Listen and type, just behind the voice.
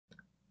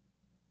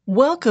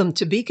Welcome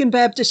to Beacon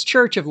Baptist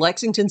Church of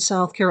Lexington,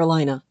 South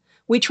Carolina.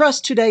 We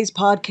trust today's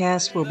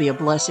podcast will be a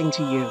blessing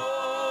to you.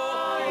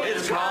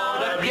 It's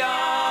called up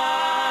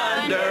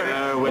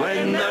yonder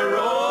when the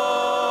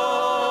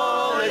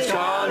roll is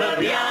called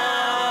up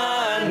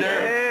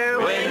yonder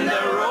when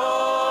the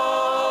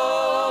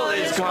roll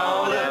is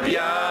called up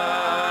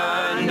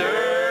yonder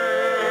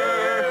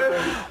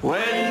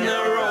when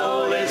the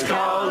roll is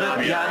called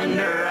up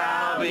yonder.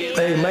 I'll be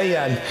there.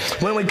 Amen.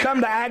 When we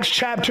come to Acts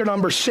chapter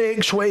number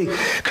 6, we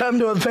come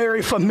to a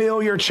very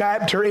familiar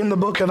chapter in the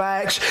book of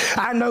Acts.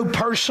 I know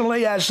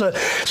personally,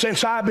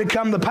 since I've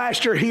become the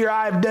pastor here,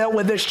 I've dealt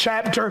with this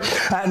chapter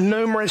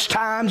numerous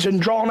times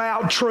and drawn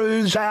out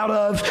truths out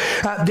of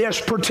this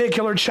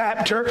particular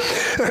chapter.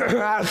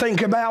 I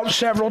think about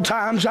several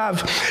times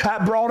I've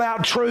brought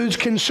out truths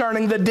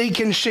concerning the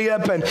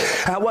deaconship and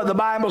what the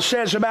Bible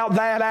says about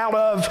that out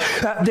of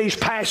these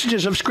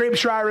passages of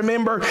Scripture. I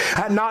remember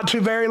not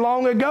too very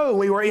long ago,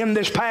 we were in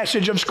this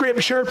passage of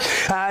Scripture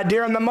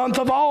during the month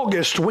of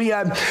August. When we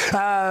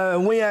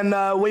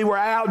were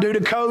out due to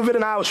COVID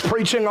and I was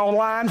preaching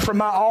online from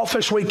my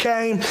office, we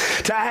came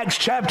to Acts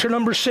chapter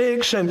number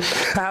 6 and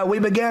we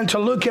began to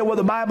look at what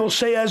the Bible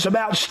says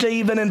about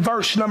Stephen in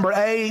verse number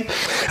 8,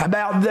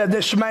 about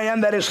this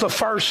man that is the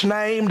first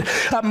named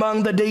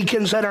among the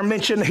deacons that are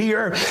mentioned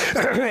here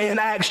in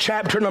Acts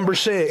chapter number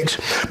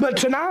 6. But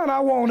tonight I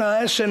want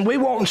us, and we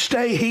won't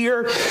stay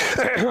here,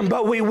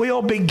 but we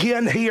will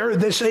begin here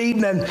this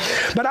evening.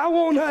 But I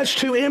want us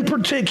to, in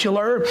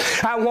particular,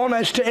 I want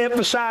us to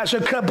emphasize a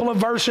couple of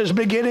verses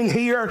beginning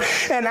here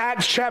in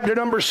Acts chapter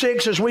number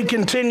 6 as we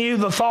continue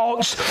the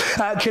thoughts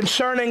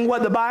concerning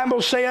what the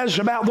Bible says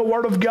about the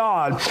Word of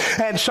God.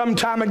 And some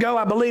time ago,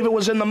 I believe it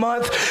was in the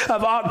month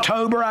of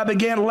October,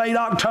 late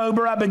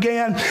October, I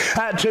began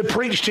to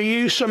preach to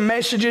you some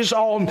messages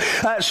on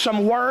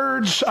some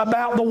words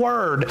about the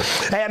Word.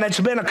 And it's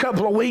been a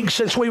couple of weeks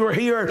since we were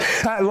here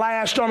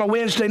last on a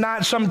Wednesday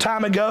night some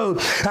time ago.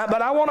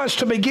 But I want us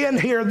to begin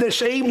here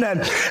this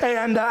evening,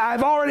 and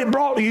I've already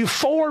brought you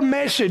 4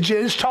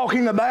 messages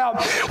talking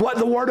about what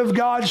the Word of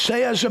God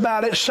says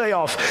about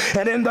itself.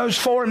 And in those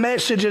 4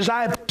 messages,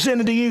 I have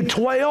presented to you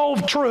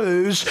 12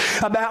 truths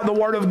about the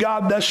Word of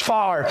God thus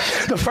far.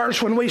 The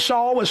first one we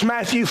saw was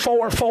Matthew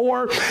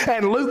 4:4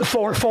 and Luke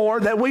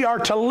 4:4, that we are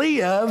to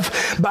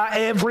live by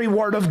every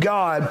Word of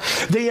God.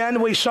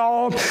 Then we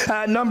saw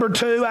number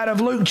 2 out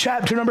of Luke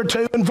chapter number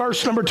 2 and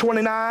verse number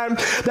 29,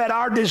 that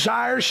our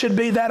desires should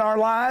be that our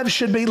lives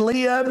should be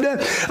lived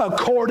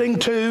according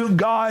to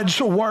God's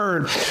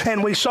Word.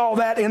 And we saw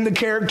that in the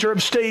character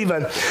of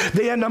Stephen.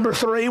 Then number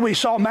 3, we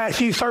saw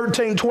Matthew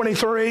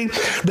 13:23,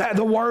 that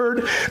the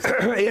Word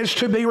is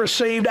to be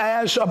received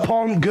as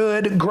upon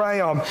good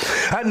ground.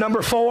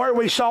 Number 4,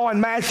 we saw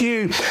in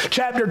Matthew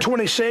chapter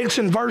 26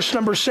 and verse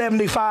number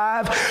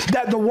 75,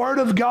 that the Word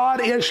of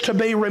God is to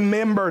be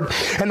remembered.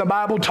 And the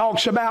Bible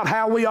talks about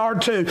how we are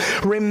to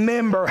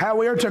remember, how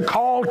we are to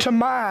call to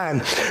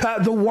mind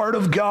the Word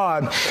of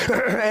God.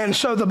 And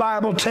so the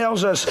Bible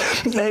tells us,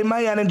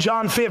 amen, in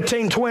John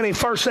 15:20,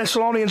 1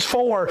 Thessalonians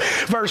 4,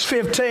 verse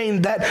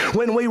 15, that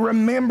when we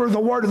remember the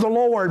Word of the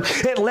Lord,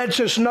 it lets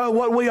us know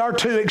what we are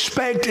to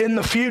expect in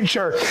the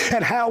future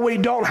and how we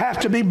don't have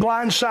to be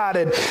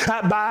blindsided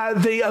by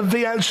the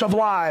events of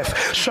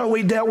life. So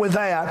we dealt with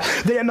that.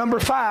 Then number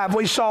 5,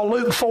 we saw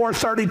Luke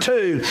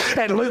 4:32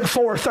 and Luke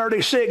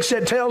 4:36.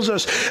 It tells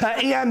us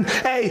in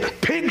a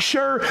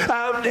picture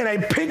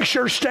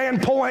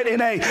standpoint,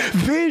 in a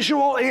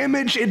visual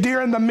image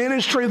during the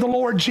ministry of the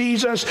Lord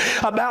Jesus,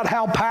 about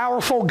how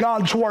powerful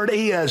God's Word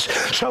is.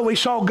 So we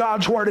saw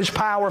God's Word is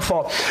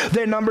powerful.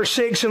 Then number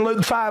 6 in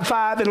Luke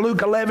 5:5 and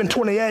Luke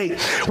 11:28,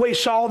 we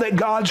saw that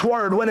God's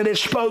Word, when it is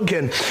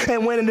spoken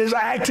and when it is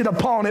acted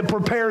upon, it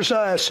prepares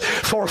us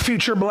for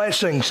future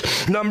blessings.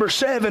 Number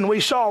 7, we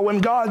saw when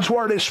God's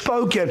Word is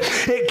spoken,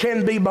 it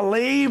can be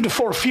believed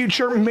for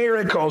future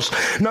miracles.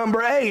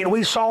 Number 8,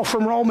 we saw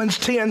from Romans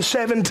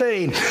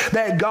 10:17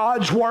 that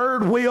God's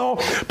Word will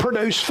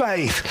produce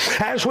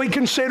faith. As we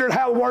considered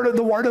how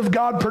the Word of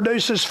God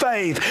produces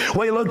faith,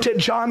 we looked at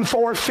John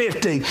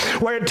 4:50,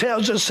 where it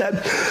tells us that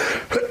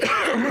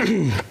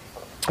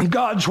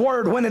God's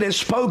Word, when it is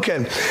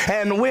spoken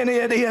and when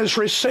it is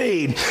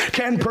received,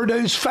 can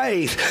produce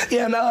faith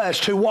in us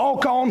to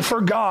walk on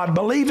for God,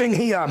 believing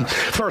Him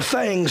for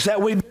things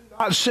that we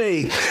not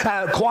see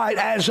quite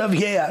as of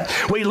yet.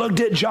 We looked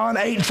at John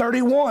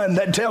 8:31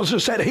 that tells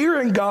us that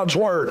hearing God's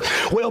Word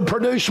will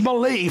produce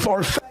belief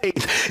or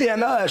faith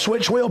in us,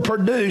 which will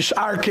produce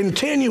our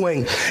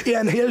continuing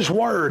in His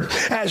Word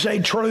as a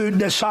true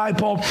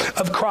disciple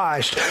of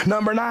Christ.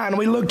 Number 9,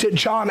 we looked at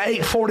John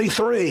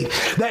 8:43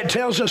 that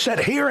tells us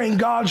that hearing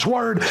God's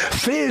Word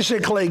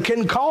physically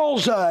can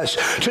cause us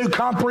to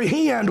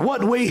comprehend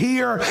what we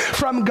hear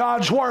from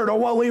God's Word or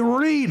what we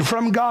read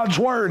from God's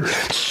Word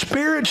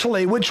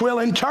spiritually, which will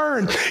in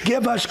turn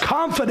give us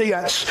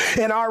confidence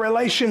in our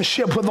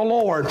relationship with the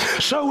Lord.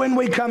 So when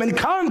we come in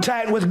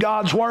contact with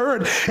God's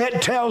Word,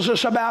 it tells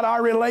us about about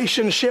our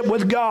relationship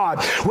with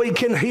God. We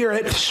can hear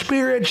it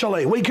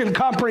spiritually. We can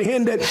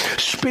comprehend it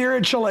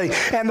spiritually.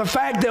 And the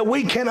fact that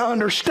we can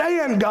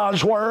understand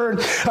God's Word,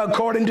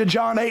 according to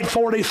John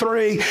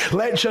 8:43,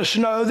 lets us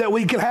know that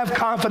we can have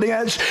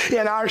confidence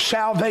in our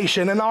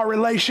salvation and our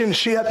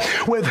relationship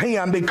with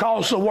Him,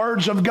 because the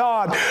words of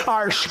God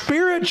are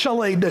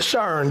spiritually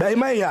discerned.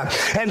 Amen.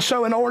 And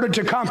so in order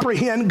to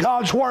comprehend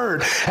God's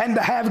Word and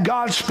to have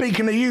God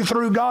speaking to you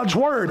through God's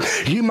Word,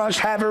 you must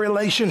have a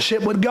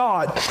relationship with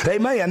God.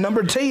 Amen.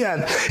 Number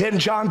 10, in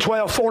John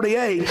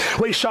 12:48,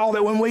 we saw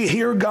that when we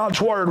hear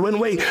God's Word, when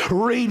we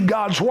read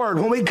God's Word,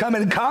 when we come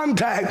in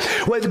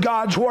contact with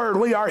God's Word,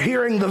 we are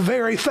hearing the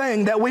very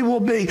thing that we will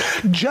be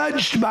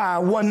judged by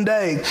one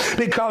day,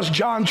 because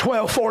John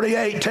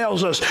 12:48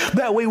 tells us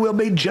that we will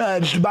be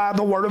judged by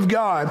the Word of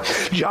God.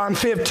 John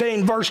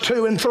 15, verse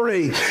 2 and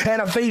 3,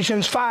 and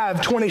Ephesians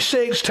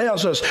 5:26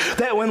 tells us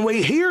that when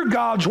we hear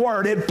God's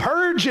Word, it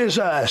purges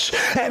us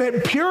and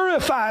it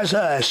purifies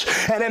us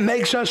and it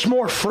makes us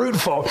more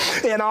fruitful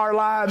in our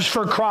lives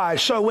for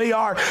Christ. So we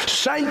are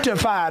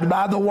sanctified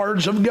by the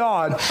words of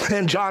God.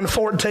 In John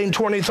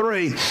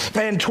 14:23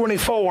 and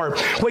 24,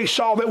 we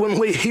saw that when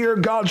we hear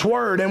God's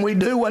Word and we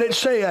do what it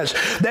says,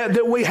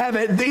 that we have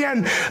it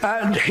then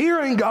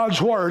hearing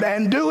God's Word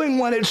and doing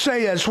what it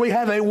says, we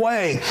have a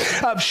way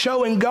of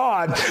showing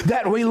God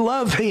that we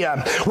love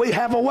Him. We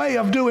have a way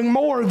of doing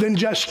more than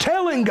just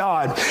telling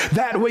God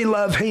that we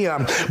love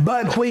Him,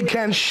 but we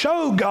can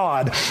show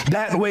God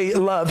that we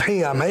love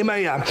Him.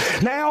 Amen.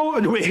 Now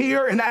we're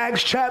here in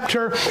Acts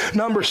chapter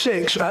number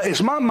 6.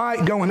 Is my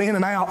mic going in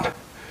and out?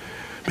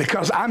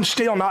 Because I'm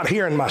still not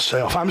hearing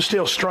myself. I'm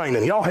still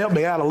straining. Y'all help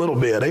me out a little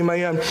bit.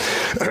 Amen.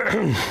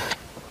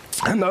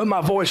 I know my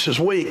voice is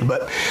weak,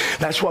 but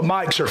that's what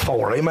mics are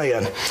for.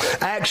 Amen.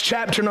 Acts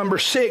chapter number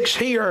 6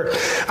 here.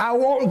 I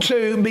want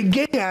to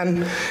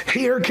begin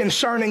here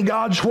concerning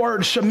God's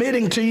Word,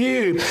 submitting to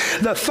you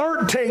the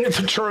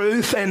 13th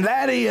truth, and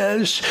that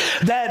is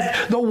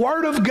that the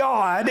Word of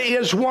God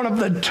is one of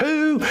the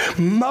two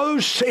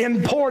most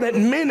important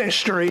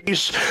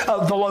ministries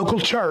of the local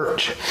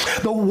church.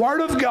 The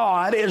Word of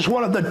God is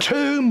one of the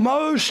two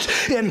most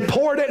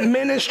important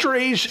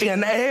ministries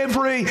in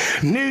every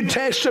New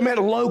Testament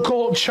local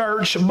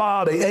church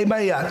body.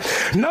 Amen.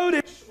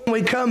 Notice when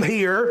we come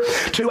here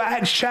to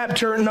Acts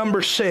chapter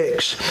number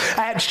 6.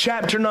 Acts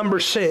chapter number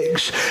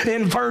 6.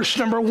 In verse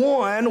number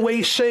 1,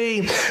 we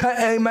see,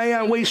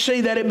 amen, we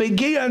see that it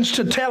begins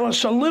to tell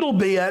us a little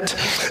bit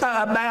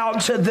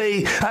about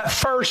the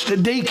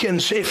first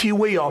deacons, if you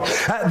will.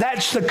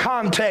 That's the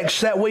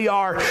context that we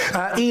are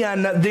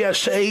in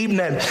this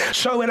evening.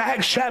 So in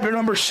Acts chapter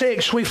number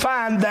 6, we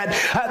find that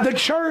the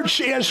church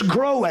is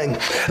growing.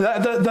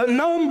 The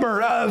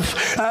number of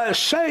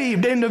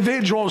saved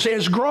individuals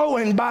is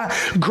growing by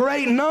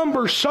great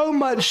numbers, so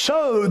much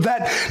so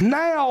that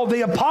now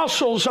the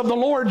apostles of the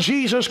Lord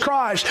Jesus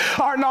Christ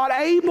are not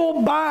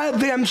able by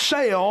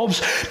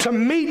themselves to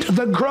meet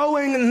the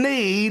growing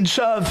needs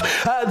of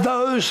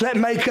those that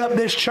make up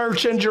this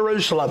church in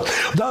Jerusalem,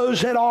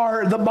 those that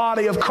are the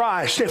body of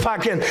Christ, if I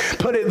can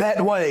put it that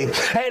way.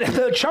 And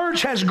the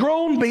church has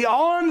grown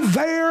beyond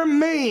their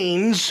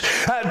means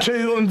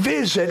to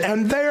visit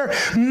and their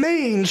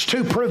means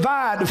to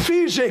provide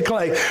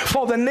physically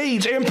for the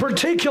needs, in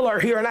particular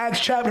here in Acts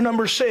chapter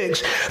number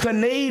 6, the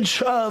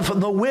needs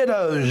of the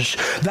widows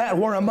that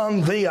were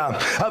among them.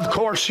 Of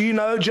course, you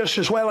know just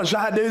as well as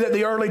I do that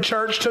the early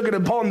church took it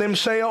upon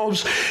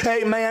themselves,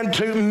 amen,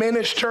 to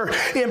minister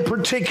in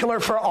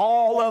particular for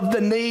all of the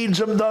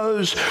needs of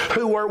those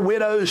who were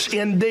widows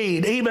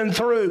indeed. Even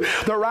through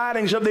the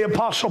writings of the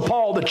Apostle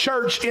Paul, the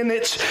church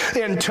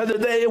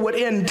they would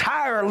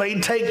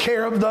entirely take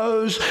care of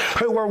those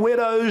who were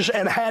widows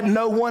and had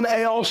no one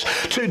else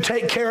to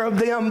take care of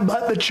them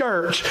but the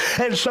church.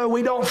 And so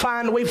we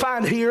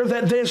find here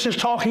that this is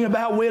talking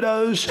about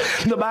widows.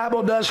 The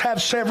Bible does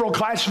have several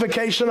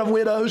classifications of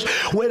widows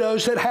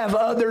that have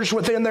others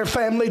within their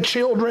family,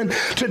 children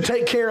to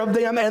take care of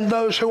them, and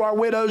those who are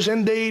widows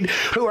indeed,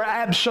 who are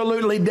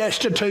absolutely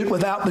destitute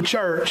without the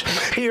church.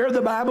 Here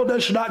the Bible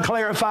does not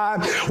clarify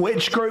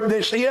which group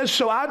this is,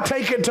 so I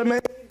take it to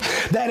mean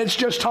that it's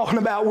just talking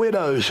about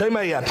widows.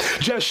 Amen.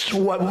 Just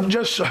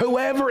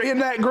whoever in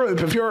that group.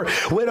 If you're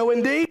a widow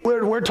indeed,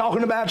 we're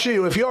talking about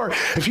you.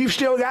 If you've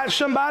still got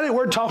somebody,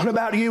 we're talking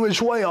about you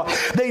as well.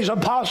 These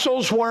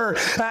apostles were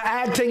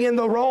acting in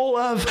the role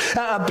of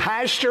a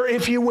pastor,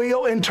 if you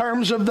will, in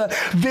terms of the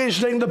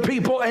visiting the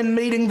people and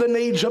meeting the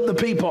needs of the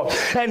people.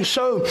 And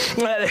so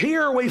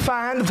here we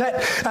find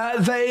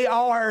that they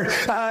are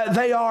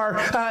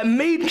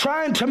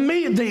trying to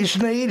meet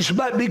these needs,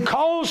 but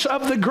because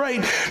of the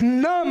great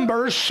number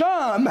However,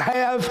 some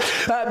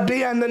have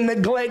been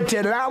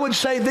neglected. And I would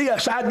say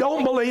this, I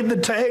don't believe the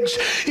text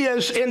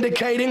is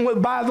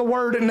indicating by the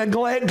word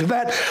neglect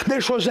that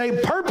this was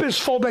a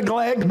purposeful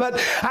neglect, but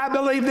I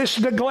believe this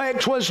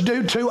neglect was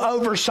due to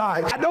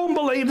oversight. I don't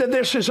believe that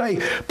this is a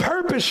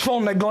purposeful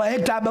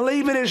neglect. I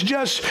believe it is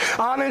just,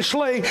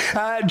 honestly,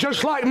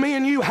 just like me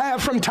and you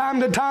have from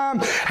time to time,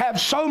 have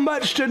so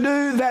much to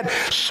do that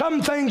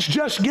some things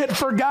just get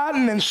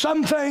forgotten and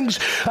some things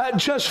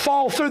just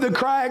fall through the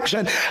cracks.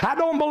 And I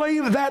don't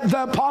believe that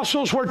the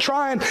apostles were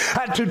trying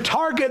to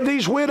target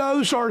these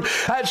widows or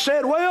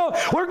said, well,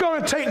 we're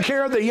going to take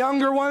care of the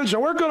younger ones,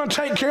 or we're going to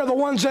take care of the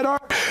ones that are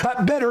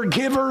better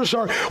givers,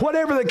 or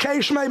whatever the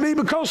case may be,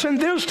 because in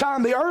this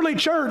time, the early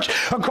church,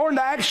 according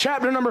to Acts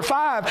chapter number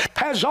 5,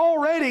 has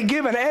already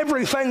given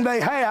everything they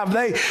have.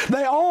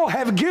 They all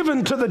have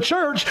given to the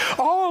church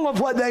all of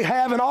what they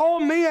have, and all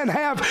men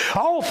have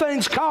all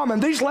things common.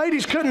 These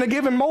ladies couldn't have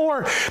given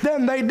more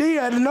than they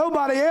did.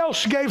 Nobody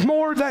else gave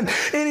more than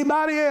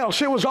anybody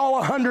else. It was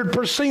all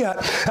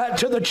 100%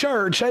 to the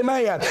church,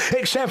 amen,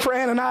 except for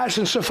Ananias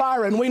and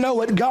Sapphira, and we know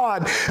what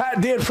God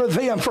did for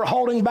them for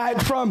holding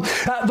back from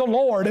the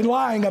Lord and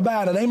lying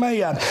about it,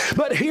 amen.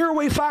 But here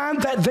we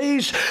find that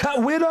these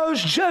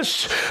widows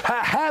just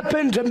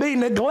happened to be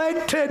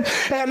neglected,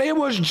 and it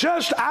was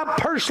just, I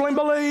personally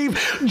believe,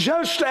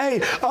 just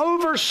a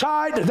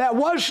oversight that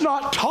was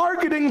not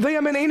targeting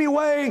them in any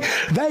way.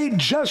 They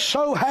just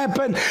so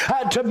happened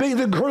to be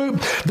the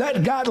group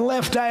that got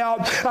left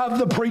out of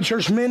the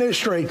preacher's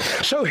ministry.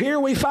 So here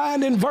we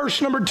find in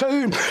verse number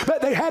 2 that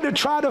they had to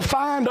try to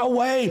find a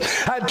way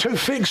to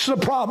fix the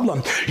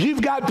problem.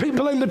 You've got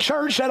people in the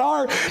church that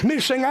are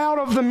missing out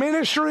of the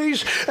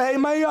ministries,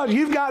 amen.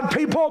 You've got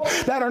people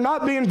that are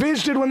not being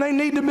visited when they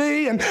need to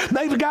be, and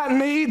they've got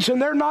needs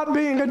and they're not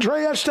being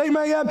addressed,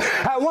 amen.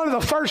 One of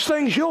the first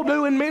things you'll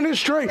do in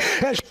ministry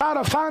is try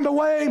to find a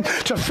way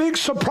to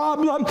fix the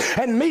problem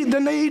and meet the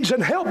needs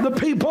and help the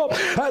people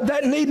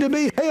that need to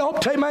be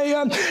helped,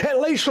 amen. At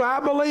least I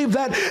believe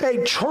that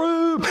a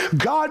true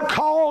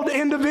God-called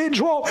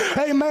individual,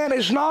 amen,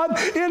 is not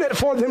in it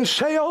for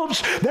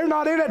themselves. They're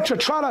not in it to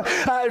try to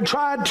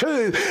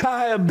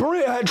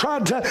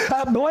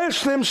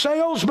bless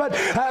themselves, but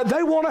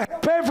they want to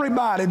help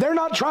everybody. They're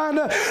not trying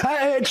to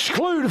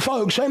exclude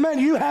folks. Amen.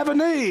 You have a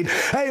need.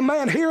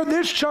 Amen. Here at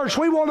this church,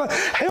 we want to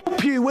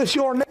help you with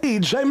your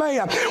needs.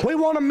 Amen. We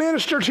want to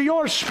minister to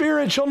your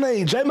spiritual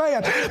needs.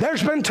 Amen.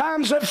 There's been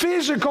times that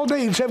physical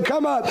needs have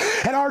come up,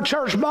 and our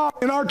church body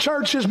and our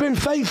church has been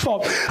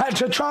faithful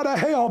to try to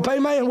help.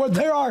 Amen. Where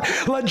there are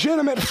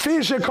legitimate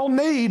physical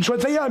needs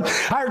within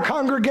our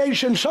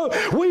congregation. So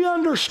we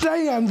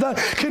understand the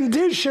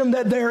condition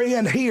that they're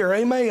in here.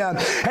 Amen.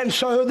 And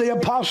so the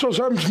apostles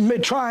are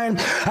trying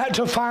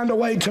to find a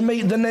way to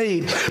meet the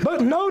need.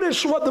 But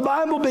notice what the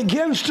Bible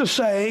begins to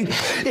say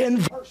in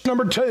verse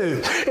number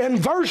 2. In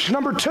verse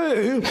number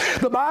 2,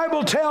 the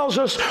Bible tells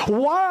us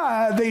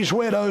why these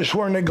widows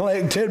were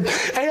neglected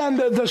and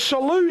the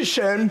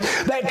solution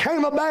that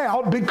came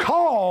about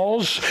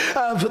because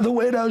of the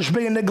widows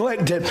being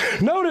neglected.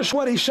 Notice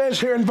what he says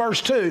here in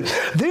verse 2.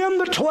 Then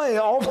the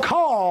 12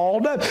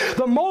 called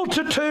the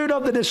multitude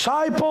of the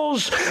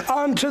disciples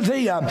unto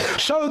them.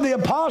 So the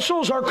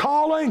apostles are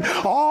calling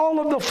all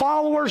of the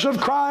followers of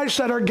Christ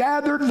that are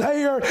gathered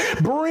there,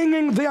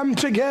 bringing them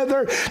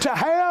together to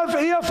have,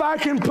 if I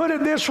can put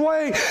it this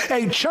way,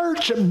 a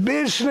church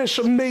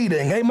business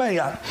meeting.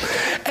 Amen.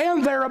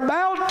 And they're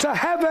about to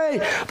have a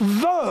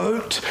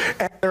vote,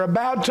 and they're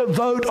about to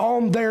vote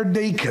on their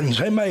deacons.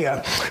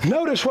 Amen.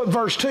 Notice what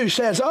verse 2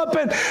 says. Up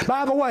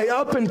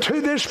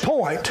until this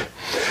point,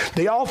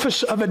 the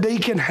office of a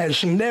deacon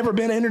has never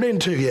been entered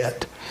into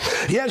yet.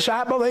 Yes,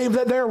 I believe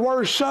that there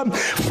were some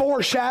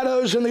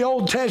foreshadows in the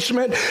Old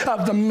Testament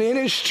of the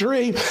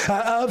ministry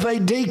of a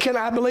deacon.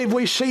 I believe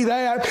we see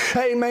that,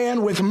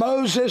 amen, with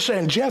Moses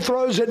and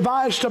Jethro's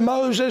advice to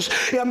Moses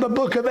in the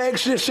book of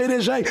Exodus. It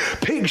is a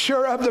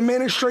picture of the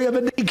ministry of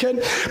a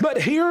deacon.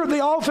 But here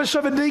the office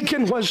of a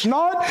deacon was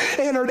not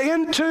entered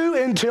into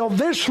until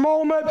this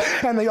moment,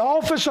 and the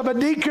office of a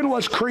deacon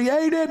was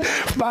created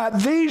by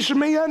these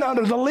men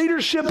under the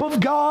leadership of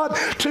God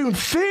to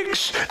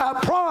fix a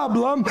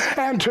problem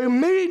and to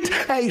meet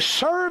a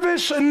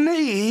service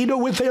need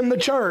within the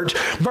church.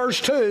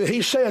 Verse 2,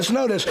 he says,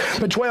 notice,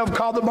 the 12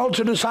 called the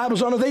multitude of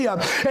disciples unto them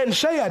and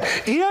said,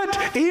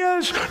 it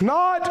is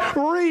not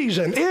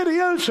reason. It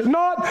is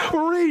not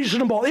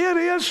reasonable. It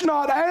is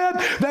not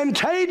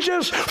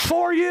advantageous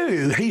for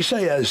you, he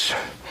says,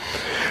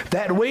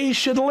 that we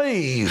should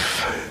leave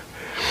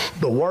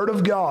the Word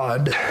of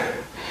God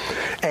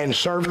and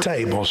serve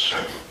tables.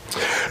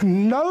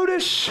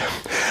 Notice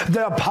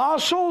the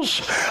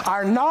apostles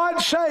are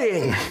not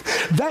saying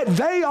that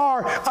they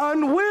are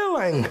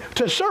unwilling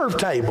to serve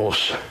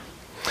tables.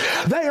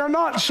 They are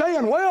not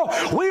saying, well,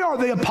 we are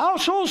the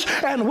apostles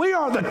and we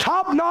are the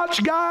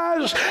top-notch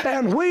guys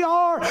and we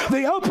are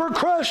the upper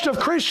crust of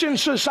Christian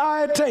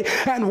society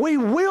and we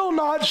will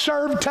not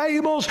serve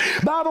tables.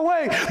 By the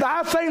way,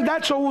 I think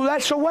that's a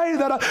way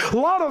that a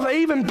lot of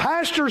even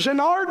pastors in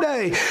our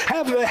day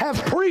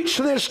have preached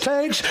this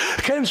text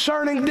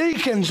concerning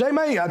deacons.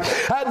 Amen.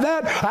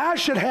 That I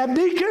should have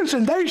deacons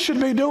and they should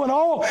be doing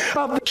all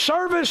of the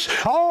service,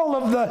 all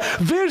of the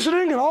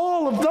visiting and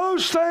all of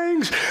those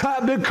things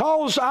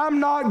because I'm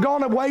not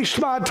going to waste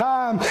my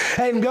time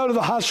and go to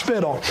the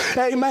hospital.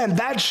 Amen.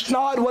 That's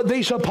not what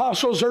these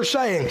apostles are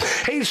saying.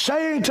 He's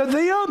saying to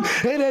them,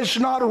 it is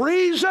not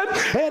reason,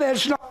 it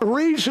is not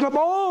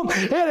reasonable,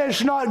 it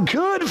is not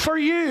good for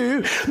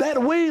you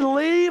that we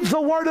leave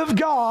the Word of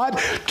God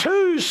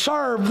to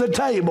serve the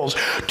tables,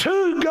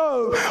 to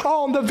go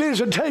on the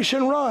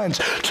visitation runs,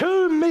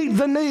 to meet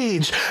the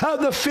needs,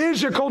 the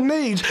physical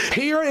needs.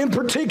 Here in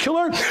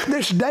particular,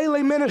 this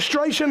daily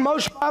ministration,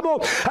 most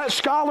Bible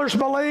scholars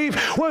believe,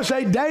 was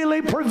a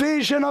daily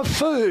provision of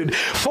food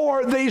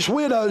for these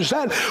widows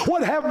that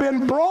would have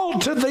been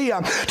brought to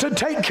them to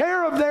take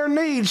care of their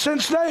needs,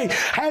 since they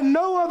had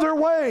no other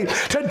way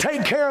to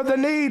take care of the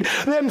need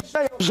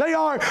themselves. They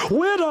are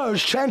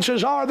widows.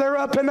 Chances are they're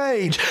up in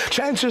age.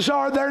 Chances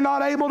are they're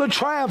not able to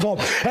travel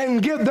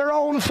and get their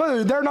own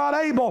food. They're not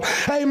able,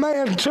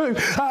 amen,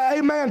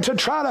 to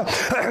try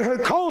to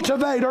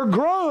cultivate or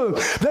grow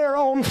their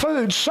own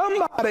food.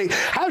 Somebody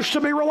has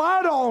to be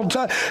relied on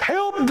to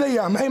help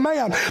them,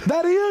 amen,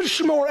 that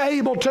is more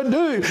able to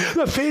do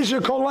the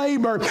physical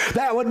labor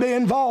that would be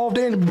involved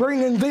in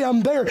bringing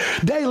them their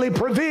daily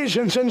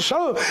provisions. And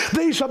so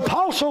these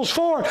apostles,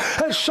 for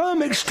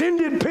some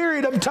extended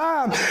period of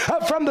time,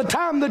 from the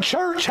time the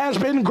church has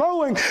been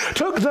growing,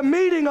 took the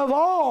meeting of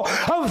all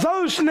of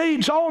those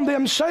needs on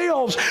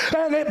themselves,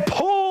 and it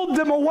pulled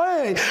them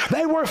away.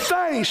 They were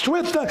faced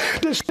with the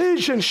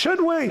decision,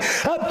 should we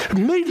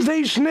meet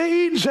these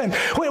needs? And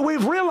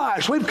we've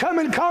realized, we've come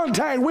in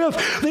contact with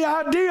the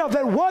idea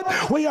that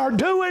what we are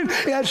doing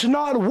is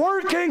not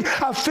working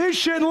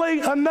efficiently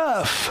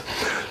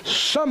enough.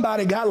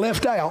 Somebody got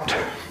left out.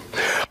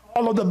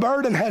 All of the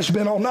burden has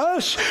been on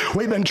us.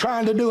 We've been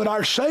trying to do it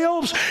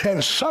ourselves,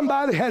 and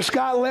somebody has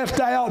got left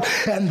out,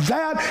 and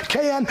that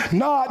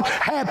cannot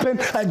happen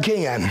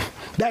again.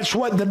 That's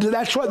what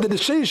the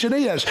decision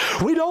is.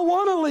 We don't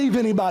want to leave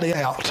anybody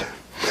out.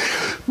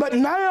 But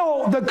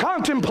now the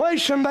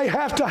contemplation they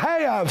have to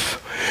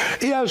have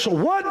is,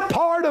 what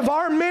part of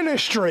our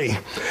ministry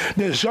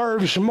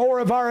deserves more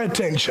of our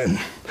attention?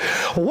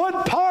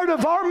 What part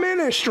of our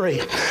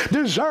ministry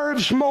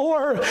deserves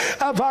more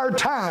of our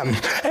time?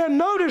 And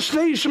notice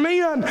these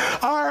men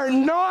are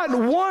not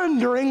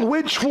wondering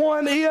which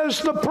one is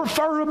the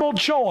preferable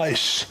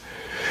choice.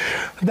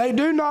 They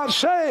do not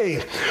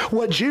say,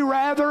 would you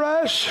rather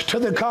us, to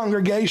the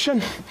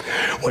congregation,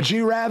 would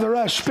you rather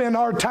us spend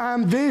our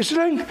time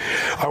visiting,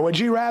 or would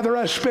you rather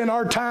us spend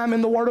our time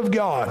in the Word of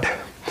God?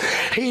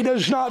 He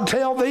does not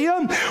tell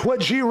them,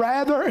 would you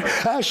rather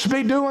us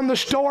be doing the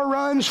store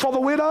runs for the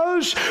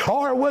widows,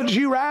 or would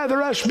you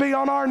rather us be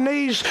on our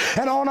knees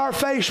and on our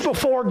face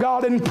before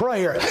God in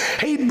prayer?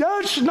 He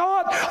does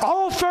not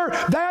offer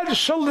that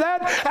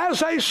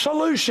as a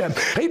solution.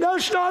 He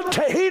does not.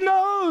 He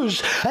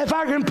knows, if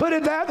I can put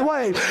it that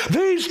way,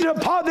 these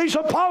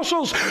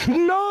apostles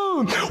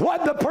know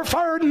what the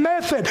preferred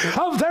method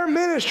of their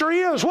ministry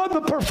is, what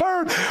the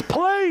preferred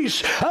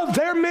place of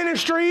their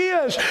ministry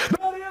is.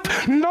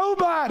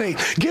 Nobody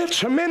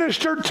gets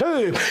ministered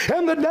to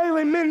in the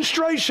daily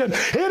ministration.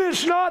 It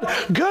is not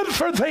good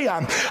for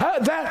them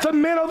that the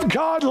men of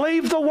God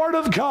leave the Word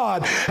of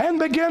God and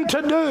begin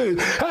to do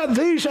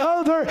these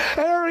other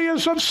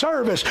areas of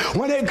service.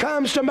 When it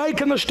comes to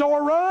making the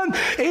store run,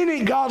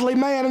 any godly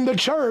man in the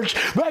church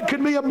that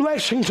could be a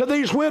blessing to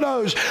these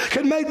widows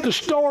could make the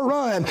store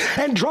run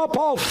and drop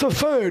off the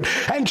food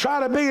and try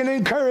to be an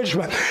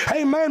encouragement.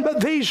 Amen.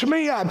 But these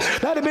men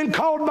that have been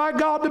called by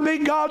God to be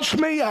God's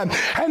men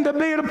and to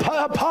be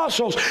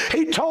apostles,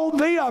 he told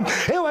them,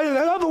 in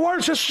other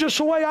words, it's just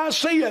the way I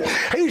see it.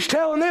 He's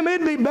telling them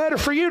it'd be better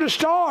for you to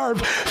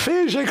starve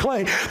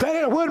physically than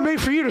it would be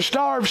for you to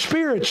starve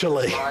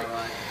spiritually.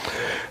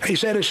 He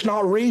said it's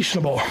not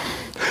reasonable.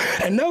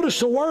 And notice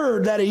the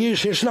word that he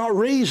used, it's not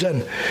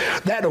reason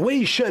that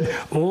we should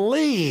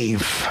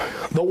leave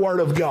the Word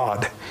of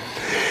God.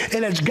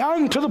 And it's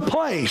gotten to the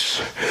place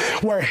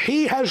where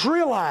they have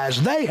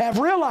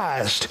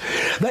realized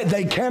that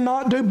they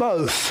cannot do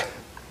both.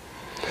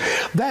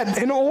 That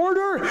in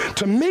order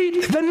to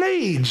meet the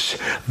needs,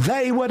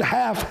 they would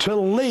have to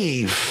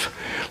leave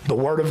the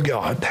Word of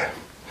God.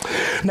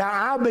 Now,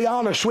 I'll be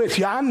honest with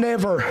you, I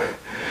never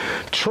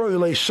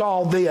truly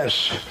saw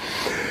this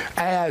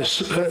as,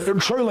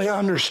 truly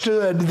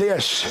understood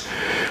this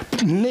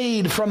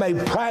need from a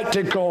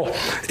practical,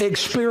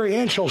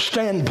 experiential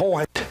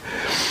standpoint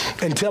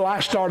until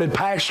I started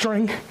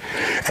pastoring,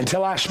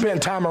 until I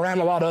spent time around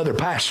a lot of other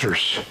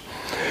pastors.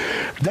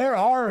 There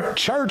are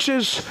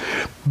churches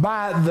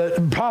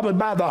probably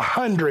by the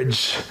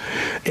hundreds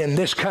in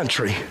this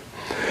country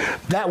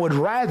that would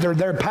rather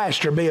their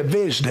pastor be a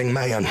visiting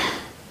man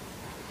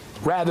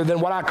rather than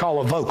what I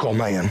call a vocal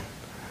man.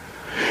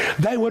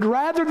 They would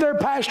rather their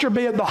pastor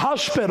be at the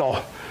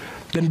hospital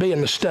than be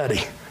in the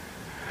study.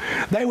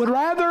 They would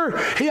rather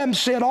him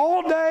sit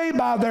all day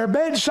by their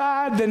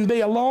bedside than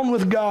be alone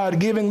with God,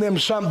 giving them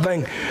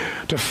something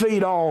to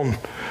feed on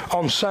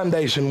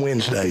Sundays and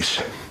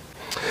Wednesdays.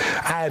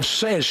 I have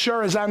seen, as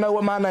sure as I know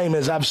what my name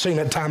is, I've seen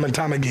it time and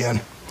time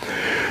again.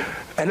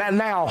 And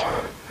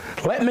now,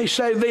 let me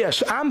say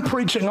this. I'm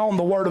preaching on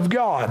the Word of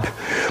God,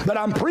 but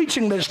I'm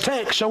preaching this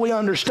text so we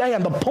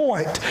understand the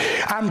point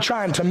I'm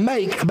trying to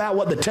make about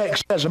what the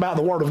text says about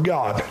the Word of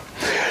God.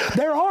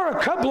 There are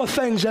a couple of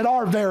things that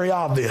are very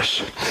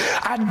obvious.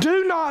 I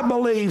do not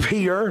believe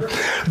here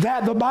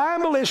that the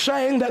Bible is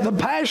saying that the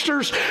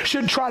pastors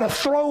should try to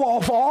throw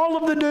off all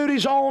of the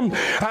duties on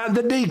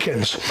the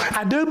deacons.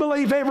 I do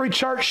believe every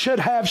church should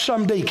have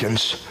some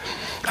deacons.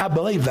 I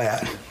believe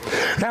that.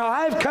 Now,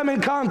 I've come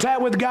in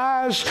contact with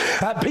guys,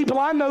 people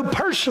I know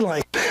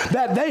personally,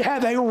 that they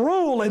have a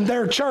rule in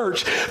their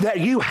church that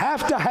you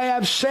have to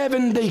have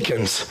 7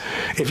 deacons.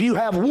 If you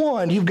have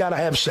 1, you've got to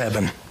have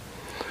 7.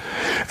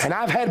 And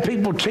I've had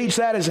people teach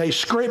that as a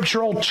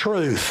scriptural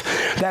truth,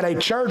 that a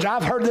church,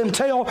 I've heard them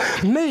tell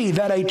me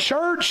that a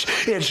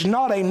church is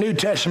not a New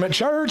Testament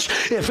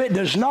church if it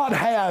does not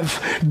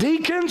have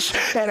deacons,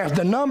 and if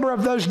the number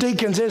of those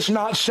deacons is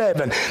not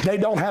 7. They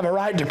don't have a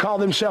right to call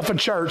themselves a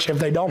church if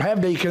they don't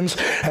have deacons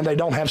and they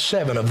don't have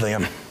 7 of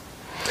them.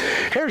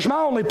 Here's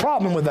my only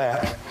problem with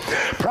that.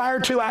 Prior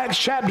to Acts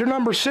chapter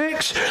number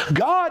 6,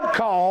 God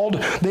called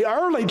the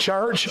early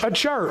church a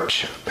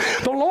church.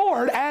 The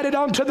Lord added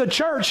unto the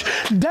church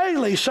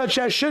daily such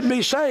as should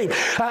be saved.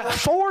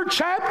 4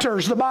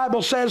 chapters, the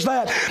Bible says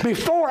that,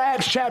 before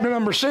Acts chapter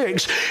number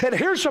 6. And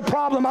here's the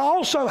problem I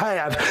also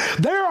have.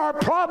 There are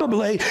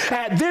probably,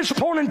 at this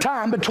point in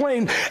time,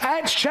 between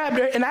Acts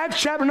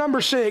chapter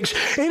number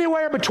 6,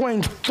 anywhere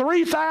between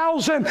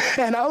 3,000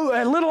 and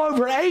a little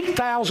over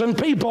 8,000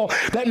 people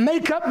that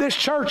make up this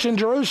church in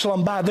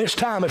Jerusalem by this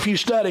time, if you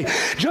study.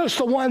 Just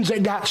the ones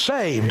that got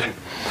saved.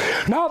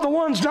 Not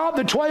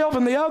the 12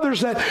 and the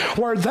others that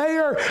were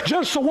there,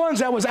 just the ones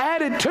that was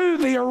added to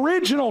the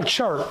original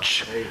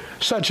church,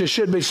 such as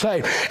should be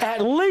saved.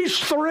 At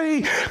least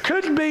 3,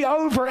 could be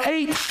over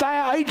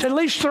 8,000, at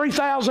least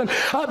 3,000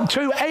 up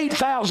to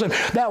 8,000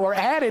 that were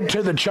added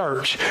to the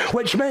church,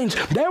 which means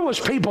there was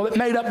people that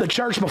made up the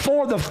church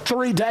before the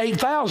 3 to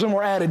 8,000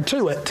 were added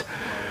to it.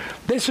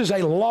 This is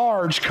a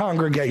large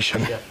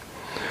congregation.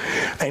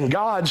 And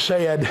God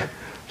said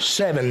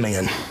 7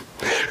 men.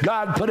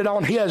 God put it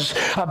on his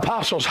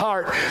apostles'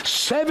 heart,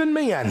 7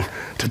 men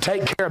to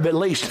take care of at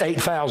least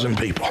 8,000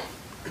 people.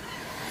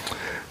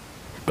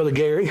 Brother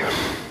Gary,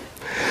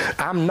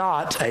 I'm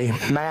not a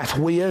math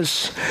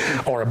whiz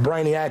or a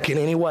brainiac in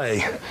any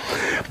way,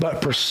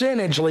 but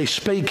percentage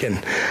speaking,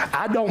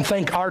 I don't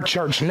think our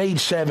church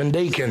needs 7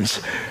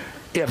 deacons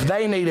if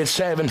they needed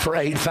 7 for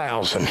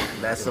 8,000.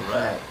 That's a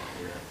fact.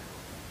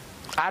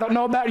 I don't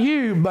know about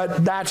you,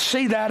 but I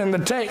see that in the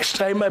text.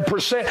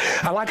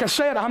 Like I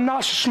said, I'm not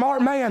a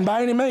smart man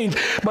by any means,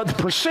 but the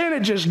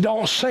percentages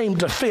don't seem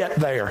to fit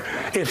there,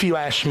 if you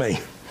ask me.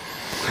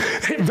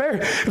 It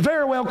very,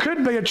 very well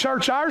could be a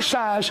church our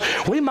size.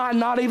 We might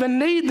not even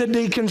need the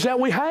deacons that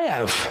we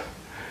have.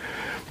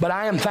 But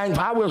I am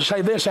thankful. I will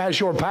say this as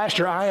your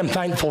pastor, I am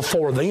thankful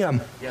for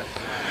them. Yes.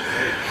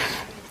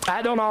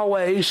 I don't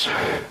always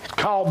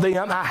call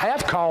them. I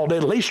have called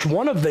at least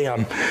one of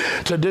them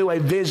to do a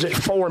visit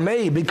for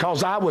me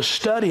because I was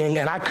studying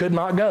and I could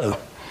not go.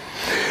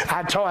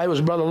 It was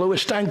Brother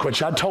Louis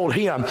Stankwich. I told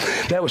him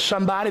there was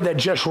somebody that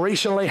just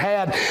recently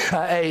had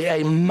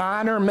a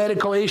minor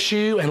medical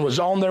issue and was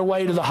on their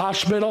way to the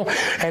hospital.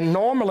 And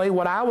normally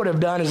what I would have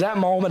done is that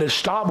moment is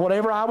stop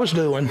whatever I was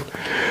doing,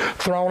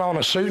 thrown on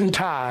a suit and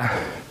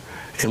tie,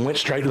 and went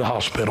straight to the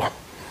hospital.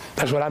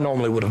 That's what I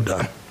normally would have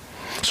done.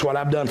 It's what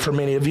I've done for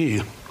many of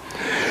you.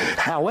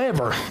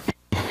 However,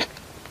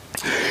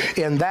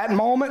 in that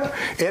moment,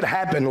 it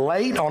happened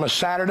late on a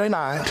Saturday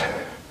night.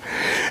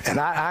 And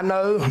I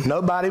know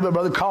nobody but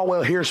Brother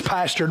Caldwell here has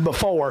pastored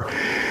before,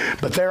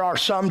 but there are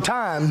some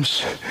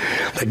times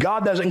that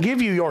God doesn't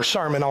give you your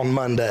sermon on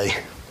Monday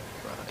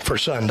for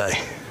Sunday.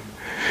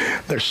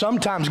 There's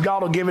sometimes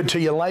God will give it to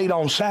you late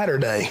on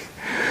Saturday.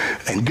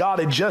 And God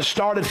had just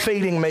started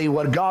feeding me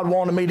what God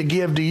wanted me to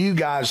give to you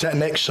guys that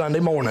next Sunday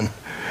morning.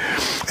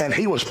 And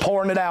he was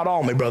pouring it out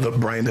on me, Brother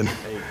Brandon.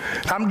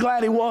 I'm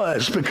glad he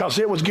was, because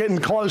it was getting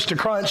close to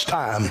crunch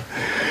time.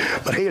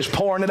 But he was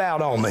pouring it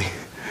out on me.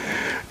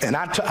 And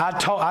I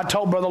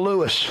told Brother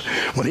Lewis,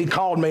 when he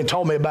called me and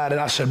told me about it,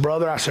 I said,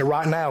 brother,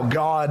 right now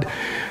God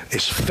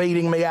is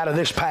feeding me out of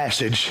this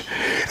passage.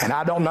 And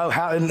I don't know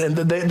how, and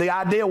the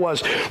idea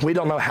was, we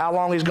don't know how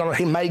long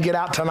he may get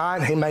out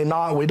tonight, he may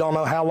not. We don't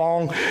know how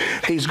long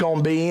he's going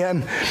to be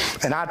in.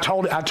 And I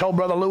told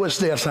Brother Lewis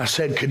this. I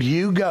said, could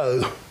you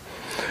go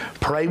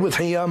pray with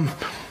him,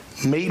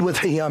 meet with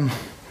him,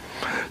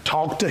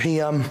 talk to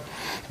him,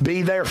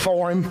 be there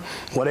for him,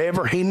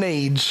 whatever he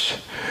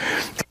needs.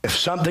 If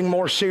something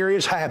more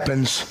serious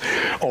happens,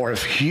 or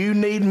if you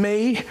need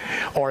me,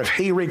 or if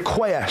he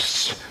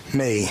requests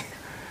me,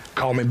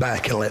 call me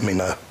back and let me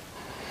know.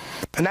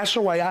 And that's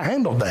the way I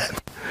handled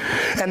that.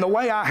 And the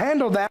way I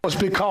handled that was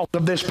because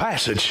of this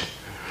passage.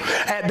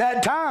 At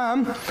that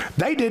time,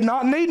 they did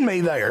not need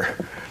me there.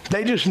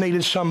 They just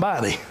needed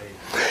somebody.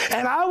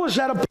 And I was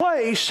at a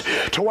place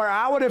to where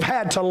I would have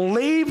had to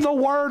leave the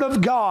Word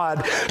of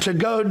God to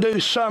go do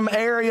some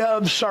area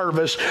of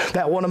service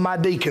that one of my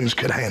deacons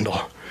could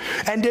handle.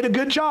 And did a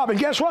good job. And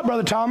guess what,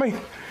 Brother Tommy?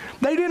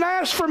 They didn't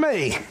ask for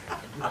me.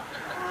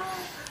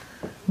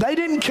 They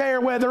didn't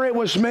care whether it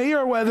was me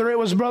or whether it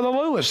was Brother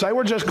Lewis. They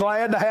were just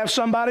glad to have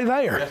somebody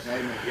there. Yes,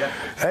 amen.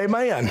 Yes.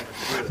 Amen.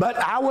 But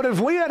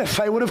if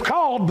they would have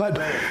called, but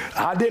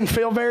I didn't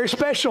feel very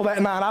special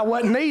that night. I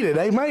wasn't needed.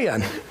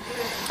 Amen.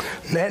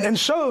 And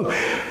so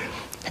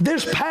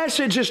this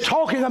passage is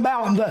talking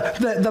about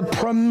the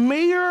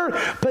premier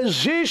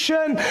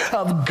position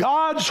of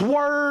God's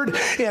Word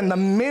in the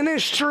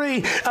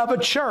ministry of a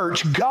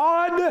church.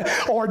 God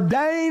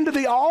ordained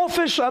the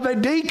office of a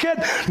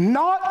deacon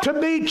not to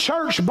be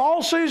church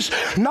bosses,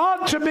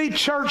 not to be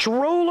church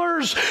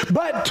rulers,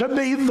 but to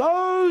be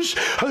those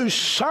who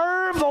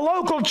serve the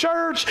local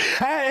church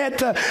at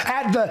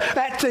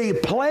the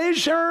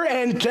pleasure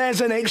and as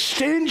an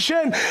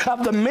extension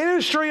of the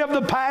ministry of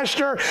the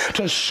pastor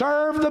to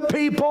serve the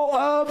people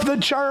of the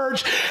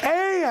church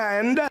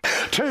and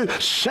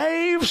to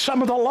save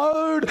some of the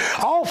load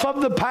off of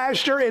the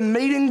pastor in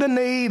meeting the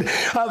need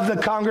of the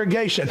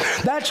congregation.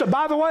 That's,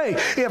 by the way,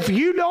 if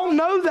you don't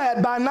know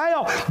that by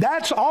now,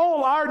 that's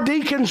all our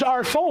deacons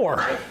are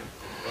for.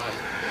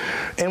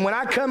 And when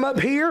I come up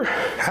here,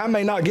 I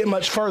may not get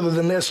much further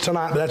than this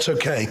tonight, but that's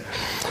okay.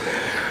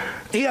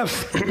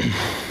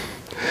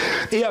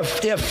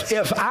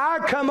 If I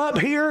come up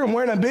here and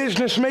we're in a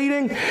business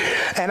meeting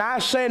and I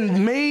said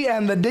me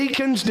and the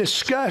deacons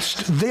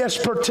discussed this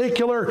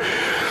particular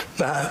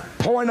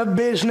point of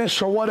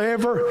business or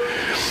whatever,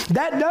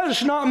 that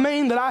does not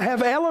mean that I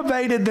have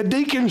elevated the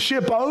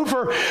deaconship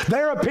over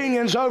their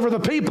opinions over the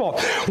people.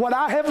 What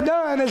I have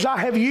done is I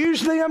have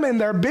used them in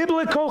their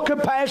biblical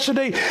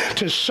capacity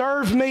to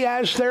serve me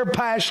as their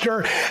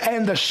pastor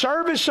and the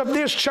service of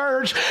this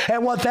church.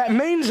 And what that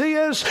means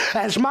is,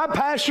 as my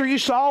pastor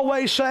used to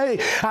always say,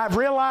 I've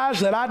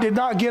realized that I did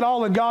not get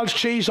all of God's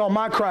cheese on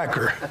my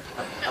cracker.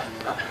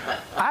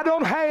 I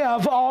don't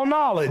have all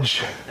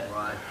knowledge.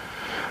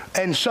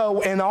 And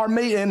so in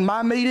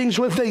my meetings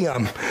with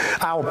them,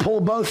 I will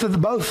pull both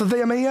of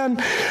them in,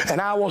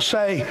 and I will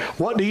say,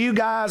 what do you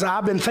guys,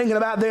 I've been thinking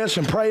about this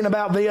and praying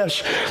about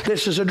this.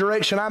 This is a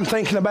direction I'm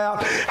thinking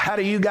about. How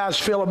do you guys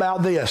feel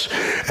about this?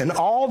 And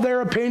all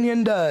their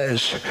opinion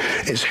does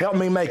is help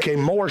me make a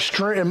more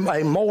straight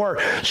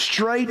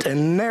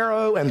and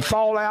narrow and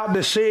thought out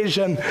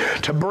decision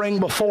to bring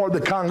before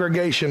the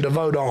congregation to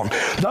vote on.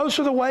 Those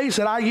are the ways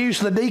that I use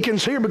the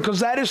deacons here,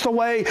 because that is the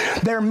way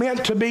they're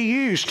meant to be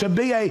used, to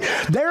be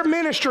their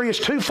ministry is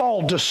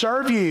twofold: to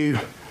serve you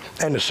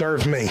and to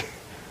serve me.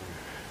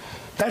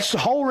 That's the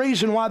whole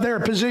reason why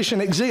their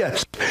position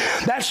exists.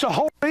 That's the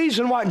whole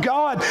reason why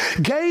God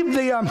gave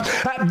them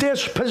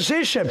this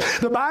position.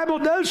 The Bible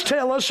does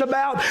tell us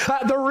about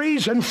the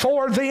reason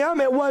for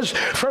them. It was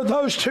for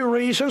those two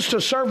reasons: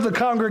 to serve the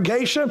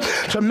congregation,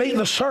 to meet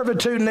the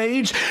servitude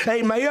needs,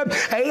 amen,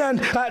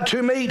 and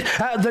to meet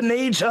the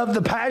needs of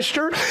the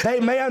pastor,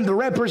 amen,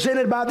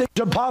 represented by these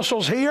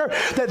apostles here,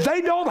 that they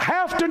don't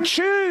have to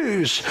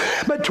choose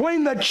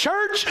between the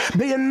church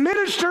being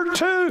ministered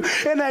to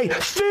in a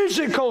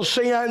physical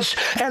sense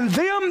and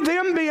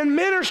them being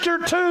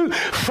ministered to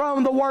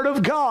from the Word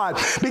of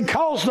God,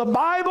 because the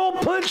Bible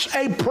puts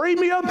a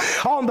premium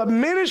on the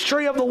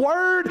ministry of the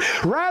Word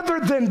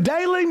rather than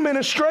daily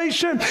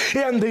ministration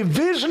in the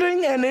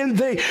visiting and in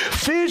the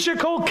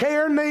physical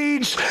care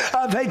needs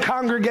of a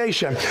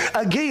congregation.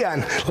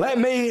 Again, let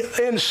me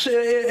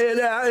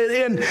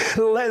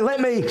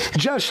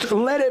just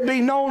let it be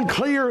known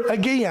clear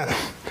again.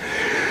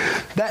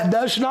 That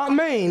does not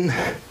mean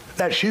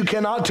that you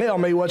cannot tell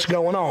me what's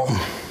going on.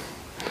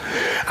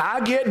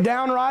 I get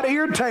downright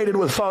irritated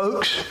with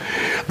folks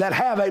that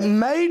have a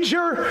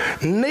major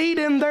need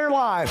in their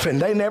life and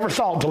they never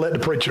thought to let the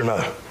preacher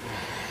know.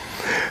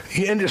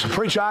 And just,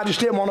 preacher, I just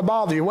didn't want to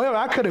bother you. Well,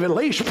 I could have at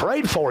least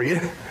prayed for you.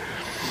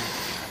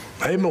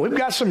 Amen. We've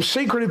got some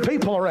secretive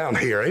people around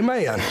here.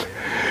 Amen.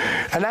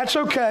 And that's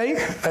okay.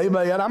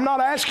 Amen. I'm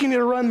not asking you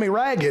to run me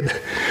ragged.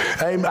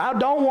 Amen. I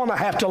don't want to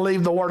have to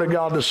leave the Word of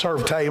God to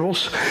serve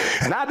tables.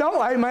 And I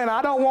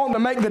don't want to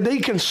make the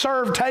deacons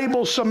serve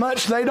tables so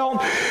much they don't,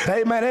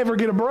 amen, ever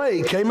get a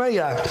break.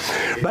 Amen.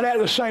 But at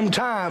the same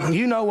time,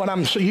 you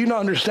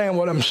understand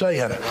what I'm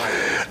saying.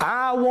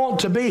 I want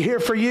to be here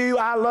for you.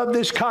 I love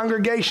this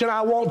congregation.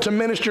 I want to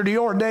minister to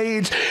your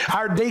needs.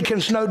 Our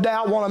deacons, no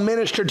doubt, want to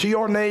minister to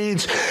your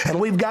needs. And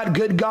we've got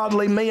good,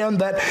 godly men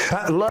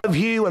that love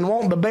you and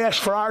want the best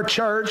for our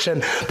church,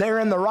 and they're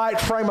in the right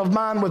frame of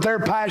mind with their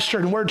pastor,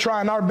 and we're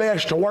trying our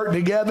best to work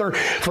together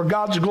for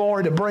God's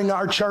glory to bring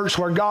our church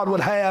where God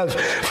would have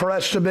for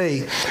us to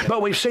be.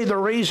 But we see the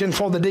reason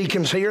for the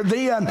deacons here.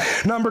 Then,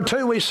 number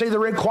 2, we see the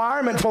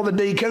requirement for the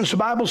deacons. The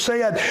Bible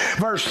said,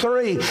 verse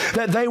 3,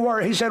 that they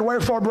were, he said,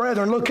 wherefore,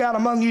 brethren, look out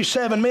among you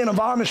 7 men of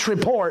honest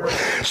report.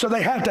 So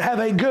they have to have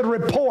a good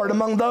report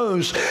among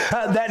those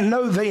that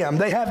know them.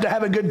 They have to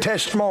have a good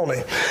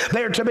testimony.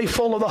 They are to be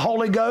full of the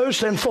Holy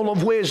Ghost and full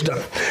of wisdom,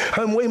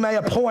 whom we may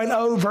appoint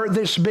over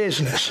this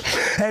business.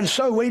 And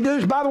so we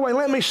do. By the way,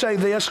 let me say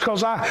this,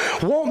 because I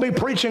won't be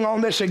preaching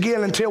on this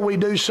again until we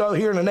do so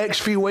here in the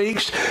next few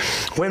weeks.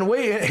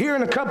 Here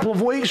in a couple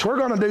of weeks, we're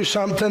going to do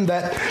something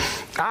that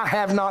I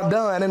have not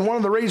done. And one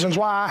of the reasons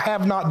why I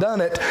have not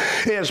done it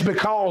is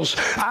because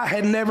I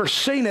had never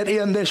seen it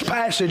in this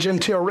passage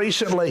until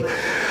recently.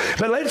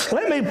 But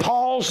let me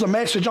pause the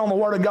message on the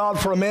Word of God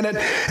for a minute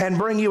and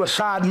bring you a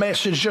side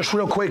message just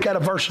real quick out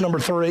of verse number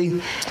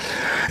 3.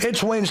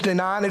 It's Wednesday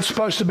night. It's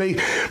supposed to be,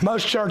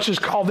 most churches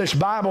call this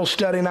Bible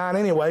study night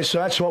anyway, so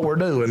that's what we're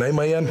doing.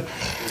 Amen.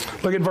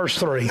 Look at verse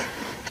 3.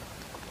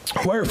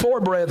 Wherefore,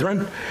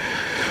 brethren,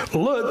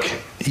 look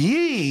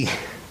ye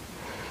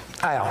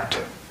out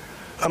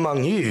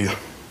among you.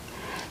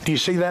 Do you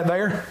see that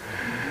there?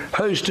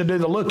 Who's to do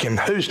the looking?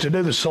 Who's to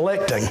do the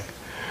selecting?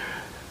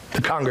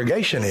 The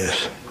congregation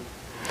is.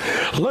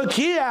 Look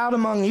ye out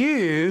among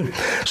you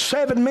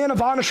 7 men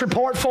of honest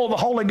report, full of the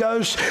Holy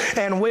Ghost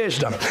and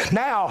wisdom.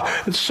 Now,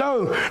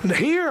 so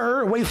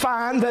here we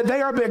find that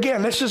they are,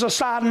 again, this is a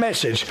side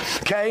message,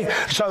 okay?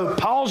 So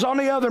pause on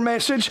the other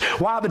message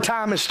while the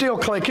time is still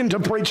clicking to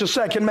preach a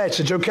second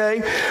message,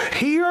 okay?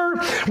 Here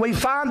we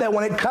find that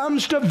when it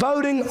comes to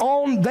voting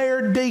on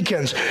their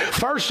deacons,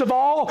 first of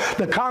all,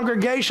 the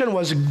congregation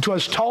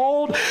was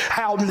told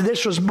how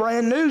this was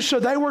brand new, so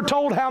they were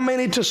told how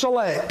many to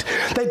select.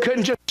 They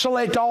couldn't just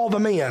select all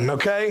the men,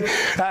 okay?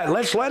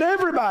 Let's let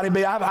everybody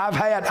be.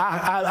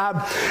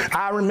 I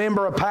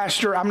remember a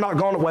pastor, I'm not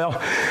going to,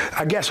 well,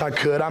 I guess I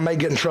could. I may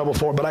get in trouble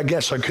for it, but I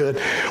guess I could.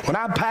 When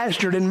I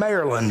pastored in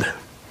Maryland,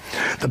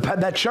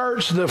 that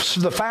church, the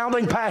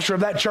founding pastor of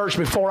that church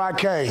before I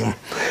came,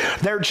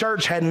 their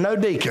church had no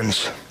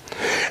deacons.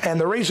 And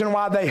the reason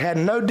why they had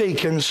no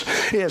deacons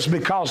is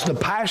because the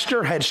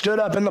pastor had stood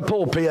up in the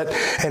pulpit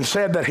and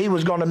said that he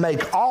was going to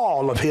make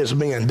all of his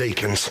men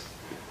deacons.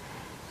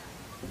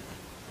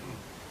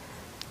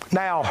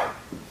 Now,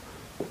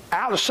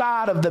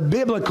 outside of the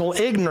biblical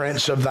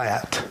ignorance of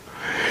that,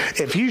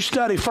 if you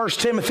study 1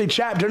 Timothy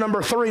chapter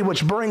number 3,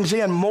 which brings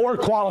in more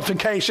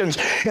qualifications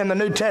in the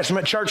New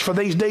Testament church for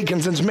these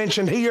deacons than's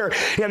mentioned here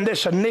in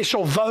this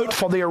initial vote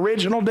for the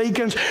original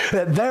deacons,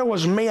 that there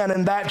was men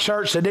in that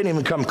church that didn't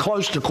even come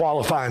close to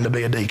qualifying to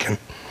be a deacon.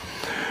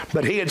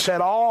 But he had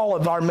said all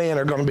of our men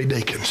are going to be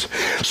deacons.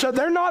 So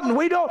they're not,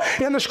 we don't,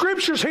 in the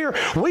scriptures here,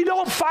 we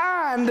don't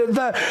find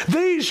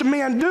these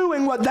men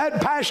doing what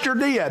that pastor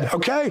did,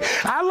 okay?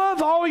 I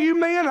love all you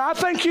men. I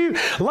think you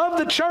love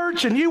the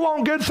church and you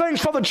want good things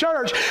for the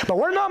church. But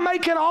we're not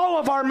making all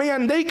of our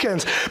men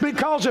deacons,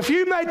 because if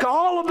you make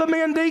all of the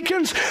men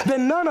deacons,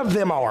 then none of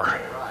them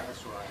are.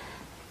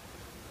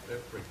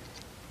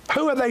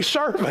 Who are they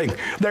serving?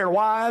 Their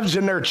wives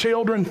and their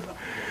children.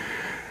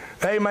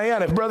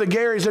 Amen. If Brother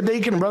Gary's a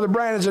deacon, and Brother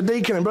Brandon's a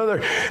deacon, and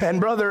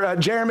Brother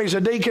Jeremy's a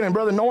deacon, and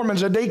Brother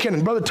Norman's a deacon,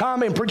 and Brother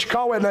Tommy and Preacher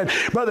Colwell, and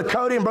Brother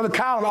Cody and Brother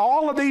Kyle, and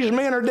all of these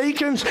men are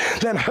deacons,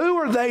 then who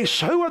are they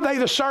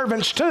the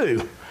servants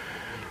to?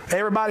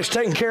 Everybody's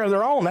taking care of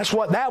their own.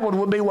 That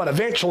would be what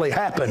eventually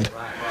happened.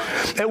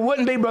 It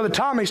wouldn't be Brother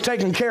Tommy's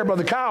taking care of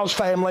Brother Kyle's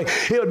family.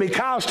 It would be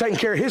Kyle's taking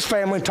care of his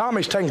family, and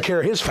Tommy's taking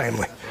care of his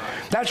family.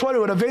 That's what it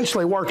would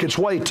eventually work its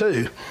way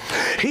to.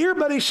 Here,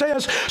 but he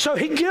says, so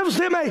he gives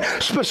them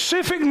a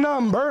specific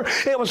number.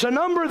 It was a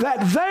number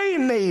that they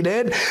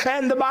needed,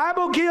 and the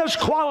Bible gives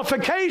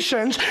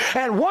qualifications.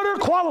 And what are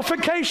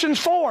qualifications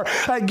for?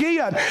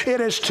 Again,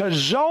 it is to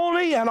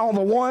only and on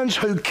the ones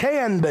who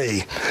can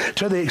be,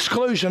 to the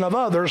exclusion of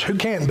others who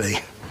can't be.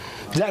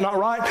 Is that not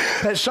right?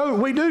 And so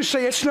we do see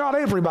it's not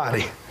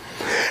everybody.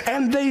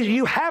 And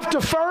you have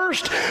to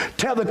first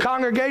tell the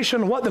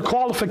congregation what the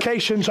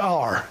qualifications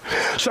are.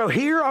 So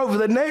here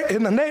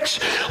in the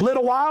next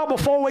little while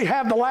before we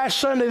have the last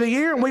Sunday of the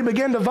year and we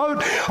begin to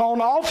vote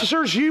on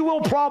officers, you will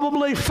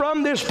probably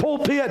from this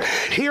pulpit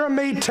hear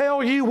me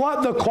tell you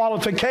what the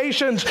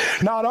qualifications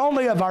not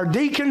only of our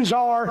deacons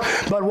are,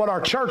 but what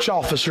our church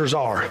officers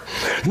are.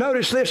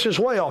 Notice this as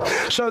well.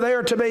 So they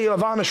are to be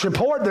of honest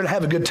report, they're to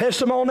have a good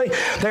testimony,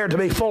 they are to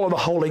be full of the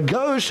Holy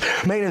Ghost,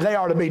 meaning they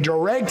are to be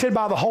directed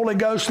by the Holy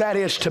Ghost, that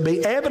is to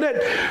be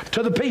evident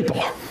to the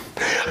people.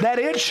 That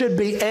it should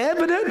be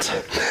evident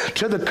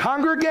to the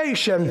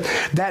congregation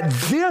that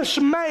this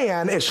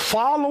man is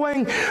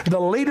following the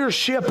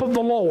leadership of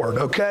the Lord,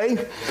 okay?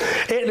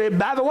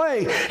 By the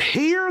way,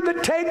 here the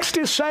text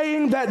is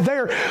saying that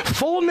their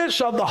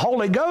fullness of the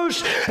Holy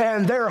Ghost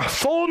and their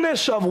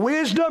fullness of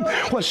wisdom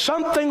was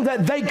something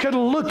that they could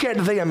look at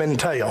them and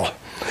tell.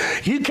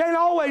 You can't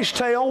always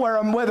tell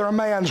whether a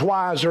man's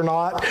wise or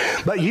not,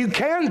 but you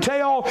can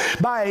tell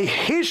by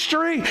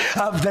history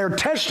story of their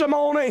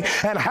testimony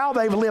and how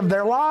they've lived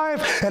their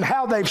life and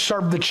how they've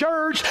served the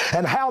church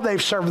and how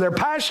they've served their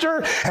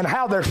pastor and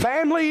how their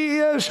family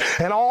is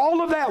and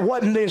all of that.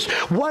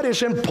 What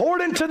is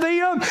important to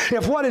them,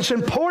 if what is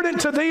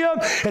important to them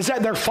is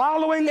that they're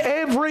following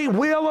every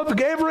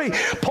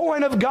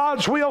point of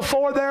God's will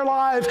for their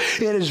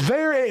life, it is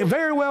very,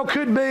 very well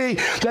could be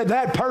that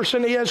that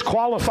person is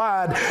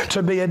qualified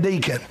to be a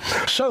deacon.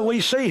 So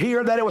we see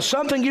here that it was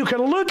something you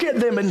can look at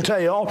them and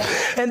tell.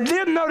 And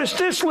then notice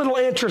this little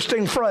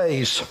interesting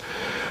phrase,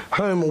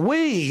 whom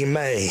we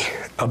may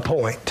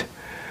appoint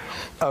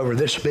over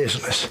this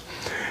business.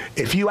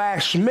 If you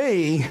ask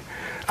me,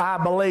 I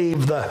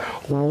believe the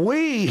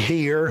we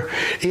here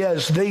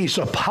is these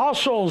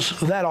apostles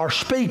that are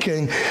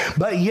speaking,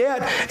 but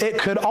yet it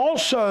could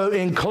also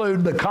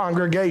include the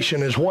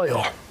congregation as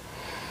well.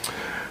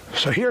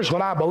 So here's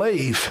what I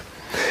believe.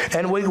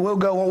 And we'll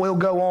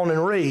go on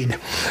and read.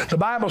 The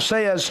Bible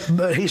says,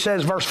 he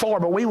says, verse 4,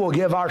 but we will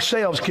give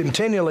ourselves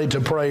continually to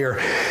prayer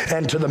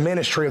and to the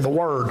ministry of the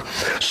word.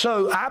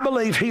 So I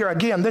believe here,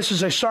 again, this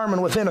is a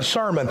sermon within a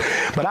sermon,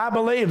 but I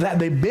believe that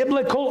the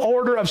biblical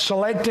order of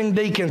selecting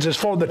deacons is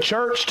for the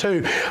church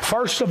to,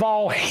 first of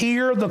all,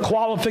 hear the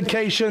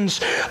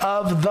qualifications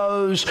of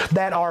those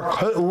that are,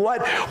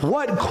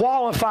 what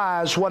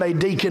qualifies what a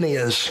deacon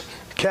is.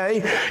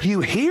 Okay, you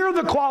hear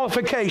the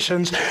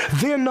qualifications.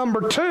 Then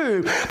number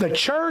two, the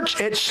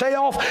church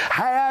itself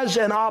has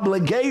an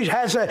obligation,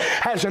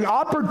 has an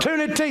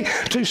opportunity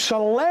to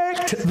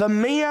select the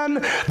men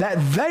that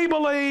they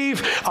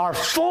believe are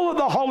full of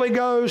the Holy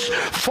Ghost,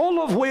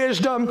 full of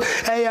wisdom,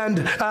 and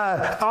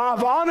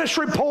of honest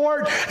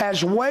report,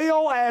 as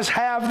well as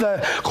have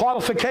the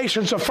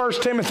qualifications of 1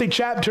 Timothy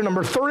chapter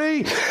number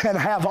 3, and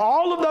have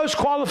all of those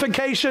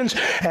qualifications,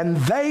 and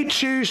they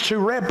choose to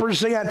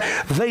represent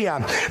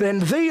them.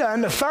 And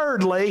then,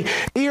 thirdly,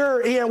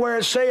 here where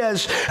it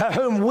says,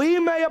 whom we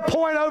may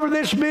appoint over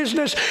this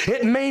business,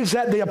 it means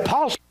that the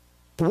apostles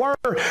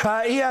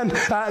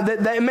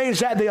that means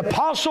that the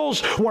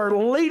apostles were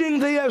leading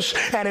this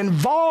and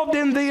involved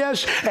in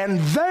this, and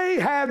they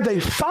had the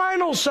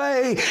final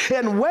say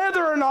in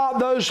whether or not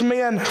those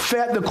men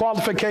fit the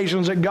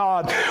qualifications that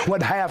God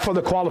would have for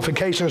the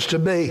qualifications to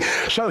be.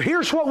 So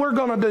here's what we're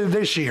going to do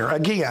this year.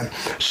 Again,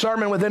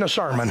 sermon within a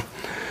sermon.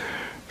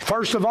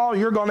 First of all,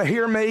 you're going to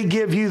hear me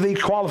give you the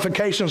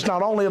qualifications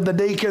not only of the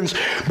deacons,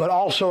 but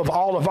also of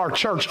all of our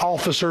church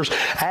officers,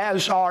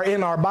 as are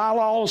in our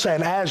bylaws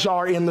and as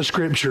are in the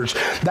scriptures.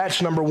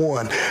 That's number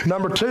one.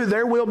 Number two,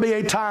 there will be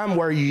a time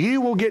where you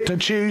will get to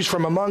choose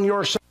from among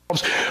yourselves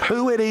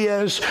who it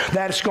is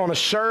that's going to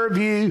serve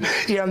you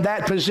in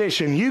that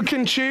position. You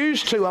can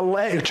choose to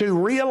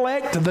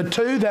re-elect the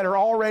two that are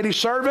already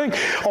serving,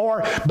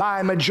 or by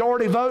a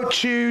majority vote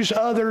choose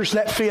others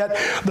that fit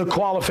the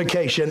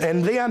qualification.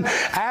 And then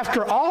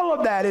after all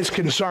of that is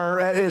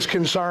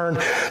concerned,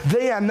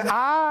 then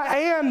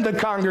I and the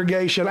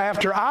congregation,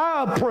 after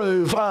I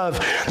approve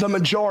of the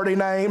majority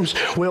names,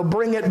 will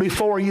bring it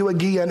before you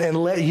again and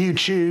let you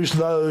choose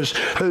those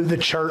who the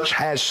church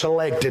has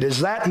selected.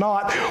 Is that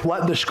not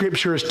what the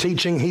Scripture is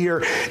teaching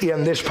here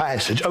in this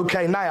passage?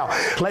 Okay, now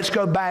let's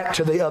go back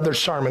to the other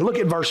sermon. Look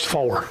at verse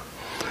 4.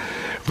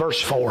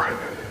 Verse 4.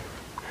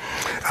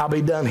 I'll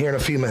be done here in a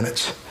few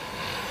minutes.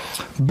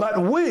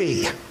 But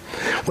we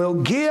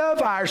will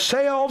give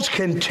ourselves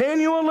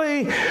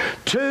continually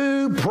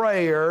to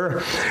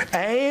prayer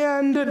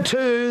and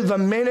to the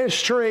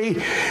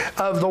ministry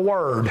of the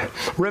word.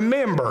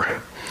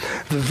 Remember,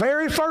 the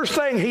very first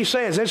thing he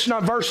says, it's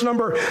not verse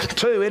number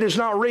 2, it is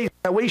not reason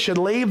that we should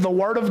leave the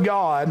word of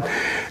God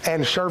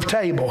and serve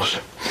tables.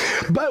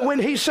 But when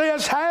he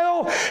says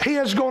how he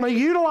is going to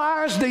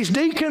utilize these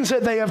deacons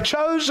that they have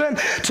chosen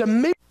to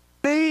meet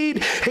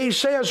need, he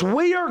says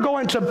we are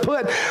going to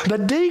put the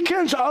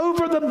deacons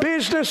over the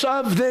business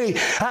of the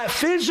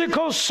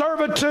physical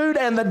servitude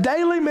and the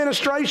daily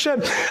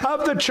ministration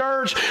of the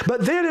church.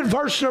 But then in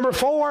verse number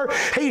 4,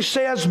 he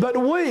says, but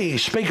we,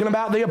 speaking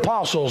about the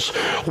apostles,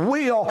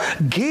 will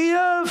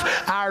give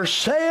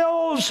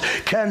ourselves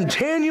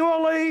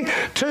continually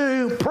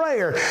to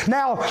prayer.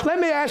 Now, let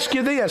me ask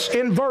you this.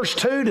 In verse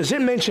 2, does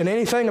it mention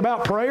anything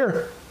about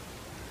prayer?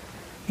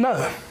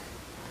 No.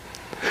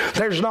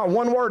 There's not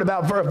one word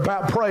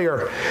about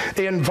prayer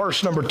in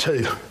verse number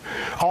 2.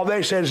 All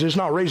they says is there's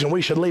no reason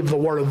we should leave the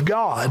Word of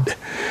God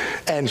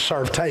and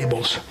serve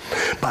tables.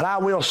 But I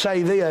will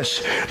say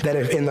this, that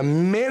if in the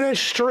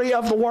ministry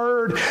of the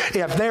Word,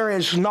 if there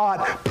is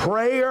not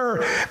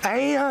prayer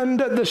and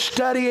the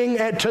studying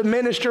and to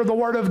minister the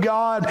Word of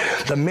God,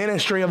 the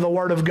ministry of the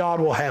Word of God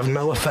will have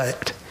no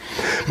effect.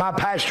 My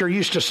pastor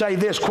used to say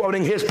this,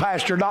 quoting his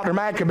pastor, Dr.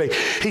 Maccabee.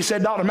 He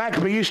said, Dr.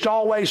 Maccabee used to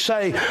always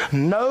say,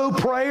 no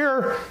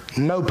prayer,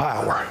 no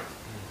power.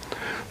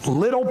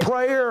 Little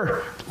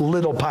prayer,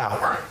 little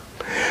power.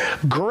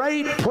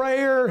 Great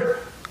prayer,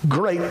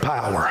 great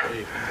power.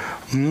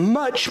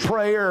 Much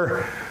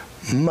prayer,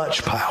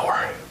 much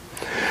power.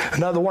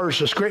 In other words,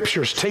 the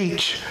Scriptures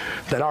teach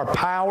that our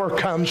power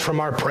comes from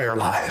our prayer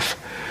life.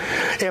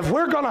 If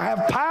we're going to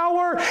have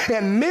power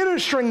in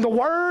ministering the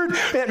Word,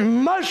 it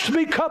must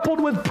be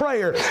coupled with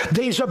prayer.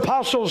 These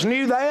apostles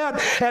knew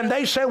that, and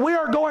they said, we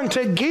are going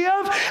to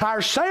give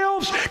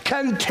ourselves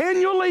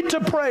continually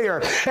to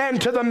prayer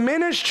and to the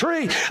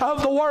ministry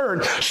of the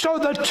Word. So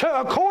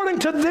according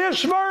to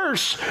this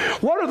verse,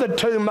 what are the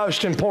two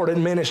most important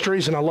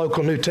ministries in a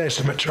local New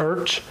Testament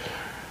church?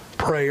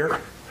 Prayer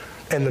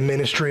and the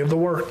ministry of the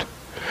Word.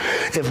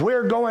 If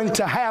we're going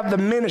to have the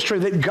ministry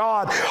that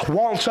God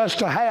wants us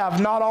to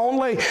have, not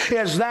only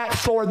is that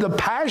for the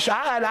pastor,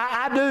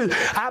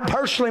 I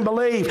personally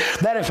believe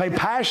that if a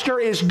pastor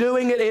is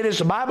doing it, it is,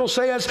 the Bible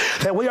says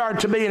that we are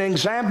to be an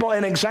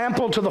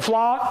example to the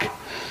flock.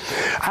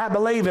 I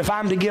believe if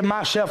I'm to give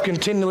myself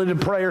continually to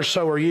prayer,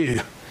 so are you.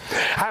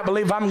 I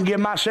believe I'm going to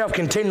give myself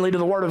continually to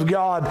the Word of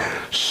God,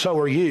 so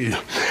are you.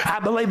 I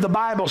believe the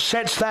Bible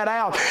sets that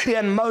out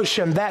in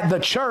motion, that the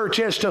church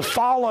is to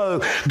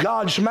follow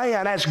God's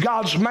man as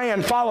God's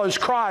man follows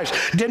Christ.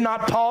 Did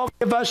not Paul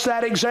give us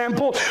that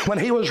example when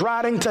he was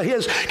writing to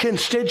his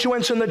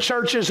constituents in the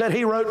churches that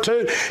he wrote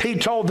to? He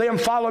told them,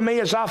 follow me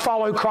as I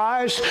follow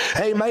Christ.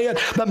 Amen.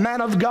 The man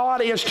of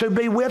God is to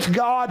be with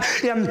God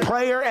in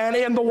prayer and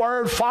in the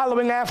Word,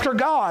 following after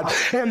God.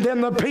 And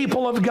then the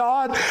people of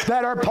God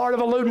that are part of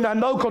a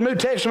local New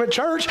Testament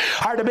church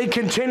are to be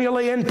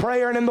continually in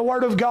prayer and in the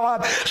Word of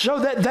God so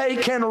that they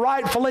can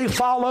rightfully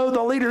follow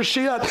the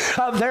leadership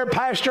of their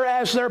pastor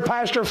as their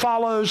pastor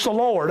follows the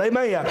Lord.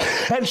 Amen.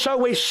 And so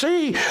we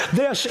see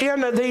this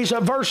in these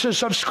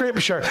verses of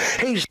Scripture.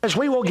 He says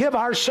we will give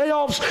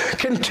ourselves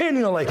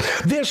continually.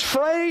 This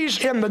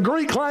phrase in the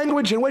Greek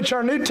language in which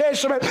our New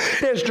Testament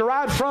is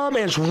derived from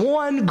is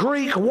one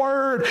Greek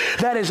word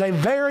that is a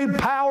very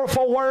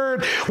powerful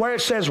word where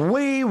it says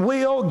we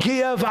will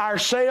give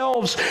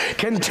ourselves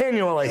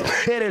continually.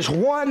 It is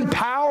one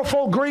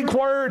powerful Greek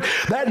word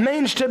that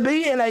means to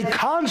be in a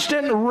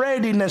constant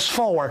readiness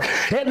for.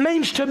 It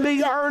means to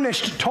be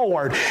earnest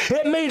toward.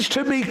 It means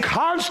to be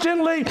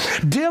constantly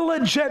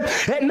diligent.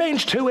 It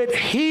means to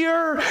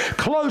adhere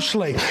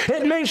closely.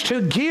 It means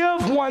to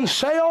give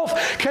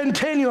oneself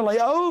continually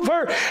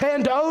over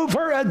and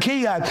over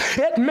again.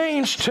 It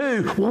means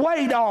to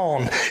wait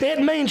on.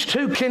 It means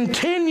to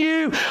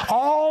continue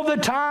all the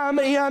time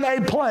in a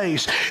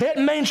place. It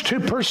means to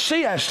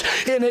persist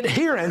in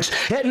adherence.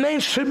 It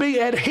means to be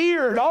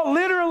adhered, or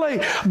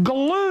literally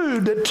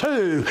glued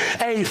to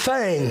a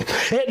thing.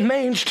 It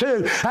means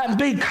to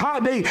be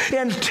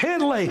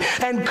intently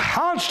and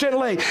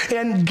constantly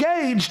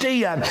engaged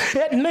in.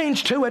 It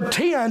means to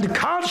attend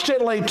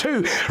constantly,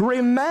 to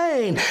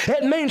remain.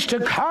 It means to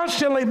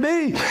constantly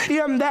be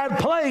in that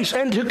place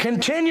and to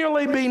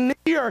continually be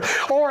near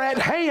or at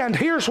hand.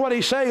 Here's what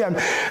he's saying.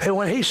 And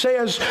when he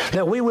says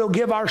that we will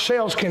give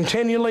ourselves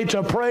continually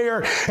to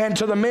prayer and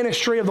to the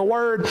ministry of the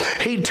Word,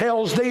 he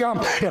tells them,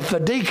 if the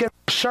deacon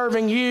is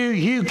serving you,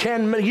 you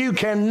can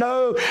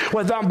know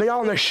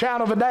beyond the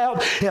shadow of a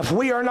doubt, if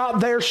we are not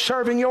there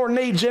serving your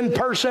needs in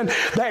person,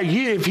 that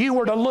if you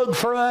were to look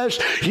for us,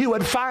 you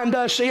would find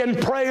us in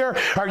prayer,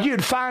 or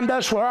you'd find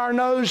us with our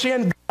nose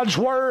in God's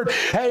Word,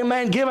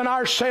 amen, giving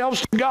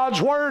ourselves to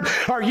God's Word,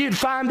 or you'd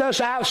find us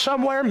out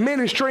somewhere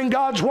ministering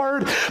God's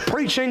Word,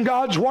 preaching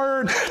God's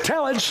Word,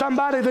 telling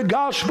somebody the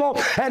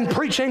gospel and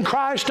preaching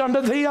Christ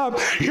unto them.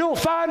 You'll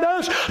find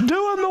us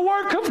doing the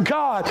work of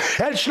God.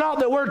 It's not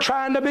that we're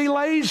trying to be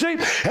lazy.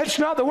 It's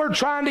not that we're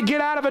trying to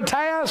get out of a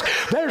task.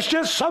 There's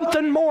just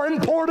something more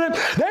important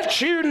that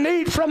you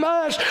need from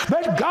us,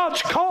 that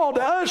God's called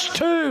us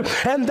to,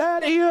 and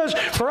that is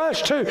for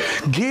us to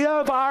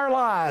give our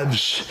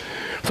lives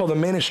for the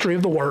ministry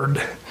of the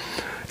Word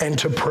and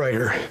to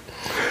prayer.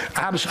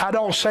 I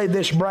don't say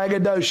this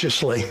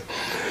braggadociously,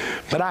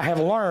 but I have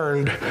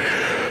learned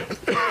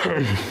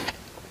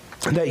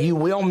that you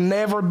will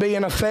never be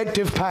an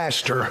effective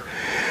pastor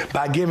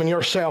by giving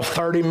yourself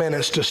 30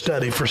 minutes to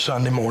study for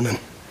Sunday morning.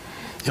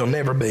 You'll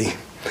never be.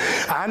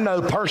 I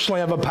know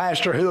personally of a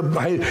pastor who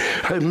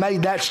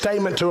made that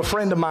statement to a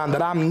friend of mine,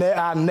 that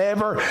I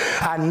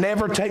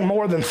never take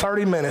more than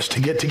 30 minutes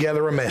to get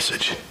together a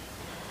message.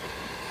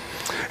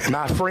 And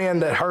my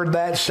friend that heard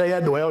that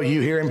said, well,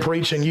 you hear him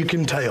preach and you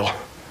can tell.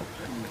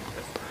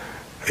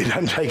 It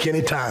doesn't take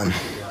any time.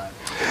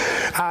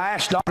 I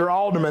asked Dr.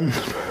 Alderman,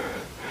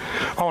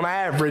 on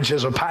average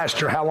as a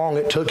pastor, how long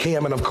it took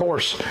him, and of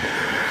course,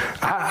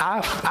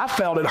 I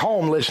felt at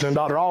home listening to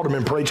Dr.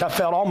 Alderman preach. I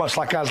felt almost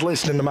like I was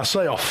listening to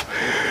myself.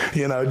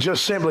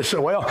 Just simply said,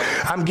 well,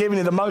 I'm giving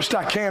you the most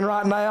I can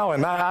right now,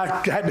 and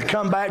I had to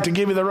come back to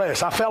give you the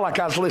rest. I felt like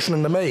I was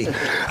listening to me.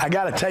 I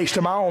got a taste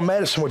of my own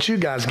medicine, which you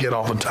guys get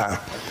all the time.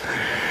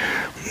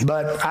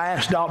 But I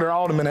asked Dr.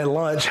 Alderman at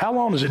lunch, how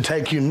long does it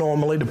take you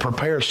normally to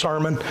prepare a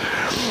sermon?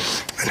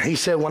 And he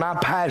said, when I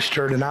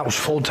pastored, and I was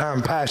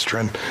full-time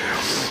pastoring,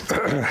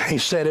 he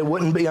said it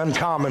wouldn't be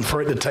uncommon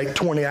for it to take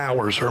 20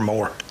 hours or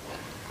more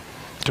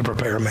to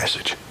prepare a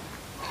message.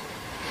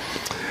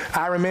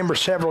 I remember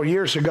several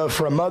years ago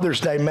for a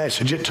Mother's Day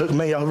message, it took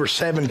me over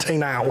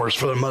 17 hours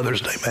for the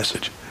Mother's Day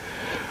message.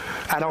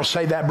 I don't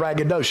say that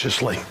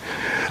braggadociously.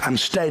 I'm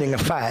stating a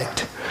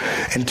fact.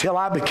 Until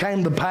I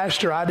became the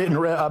pastor, I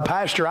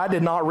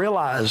did not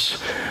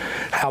realize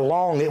how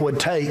long it would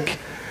take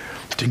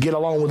to get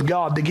along with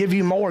God, to give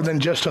you more than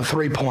just a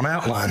 3-point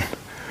outline.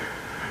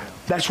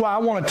 That's why I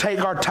want to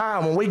take our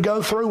time. When we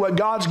go through what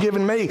God's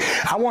given me,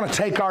 I want to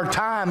take our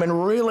time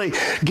and really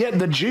get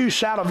the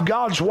juice out of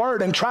God's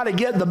Word and try to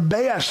get the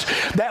best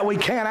that we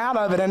can out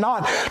of it, and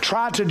not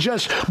try to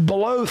just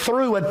blow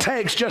through a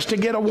text just to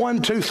get a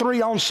 1, 2,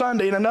 3 on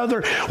Sunday, and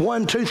another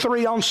 1, 2,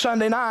 3 on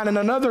Sunday night, and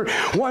another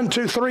 1,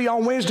 2, 3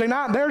 on Wednesday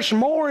night. There's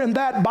more in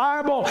that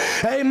Bible,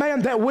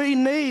 amen, that we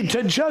need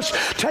to just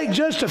take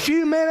just a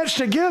few minutes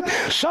to get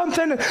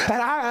something. And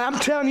I'm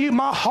telling you,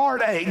 my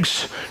heart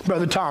aches,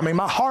 Brother Tommy,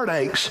 my heart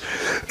aches.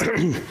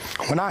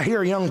 When I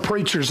hear young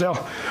preachers,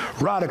 they'll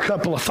write a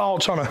couple of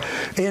thoughts on an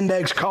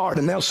index card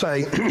and they'll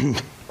say,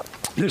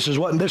 this is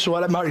what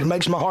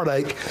makes my heart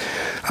ache.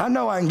 I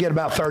know I can get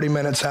about 30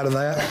 minutes out of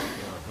that.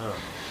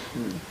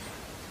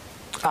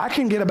 I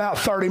can get about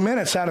 30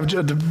 minutes out of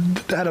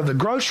the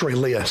grocery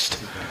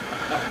list.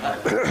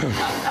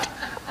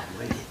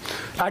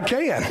 I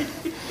can.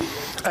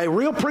 A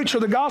real preacher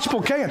of the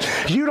gospel can.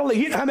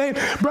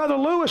 Brother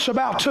Lewis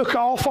about took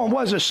off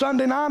on,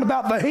 Sunday night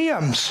about the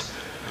hymns.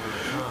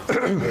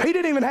 He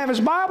didn't even have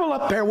his Bible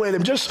up there with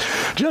him,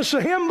 just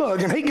a hymn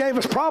book, and he gave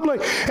us probably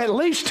at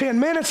least 10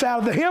 minutes out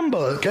of the hymn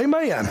book.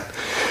 Amen.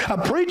 A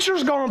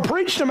preacher's going to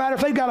preach no matter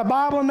if they've got a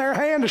Bible in their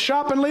hand, a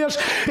shopping list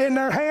in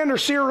their hand, or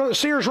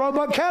Sears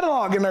Roebuck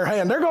catalog in their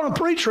hand. They're going to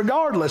preach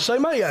regardless.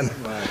 Amen.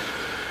 Right.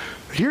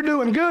 You're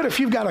doing good if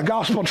you've got a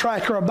gospel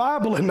tract or a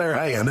Bible in their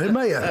hand.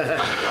 Amen.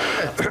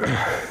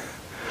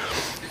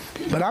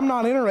 But I'm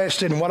not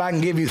interested in what I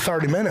can give you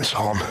 30 minutes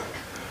on,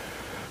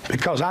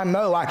 because I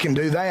know I can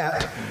do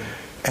that.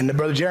 And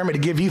Brother Jeremy, to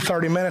give you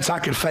 30 minutes, I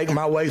could fake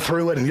my way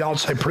through it, and y'all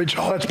say, preach,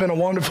 oh, that's been a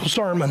wonderful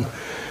sermon.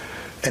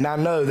 And I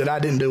know that I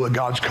didn't do what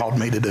God's called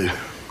me to do.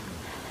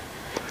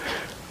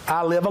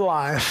 I live a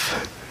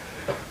life,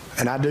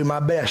 and I do my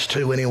best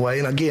to anyway.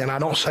 And again, I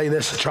don't say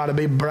this to try to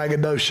be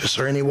braggadocious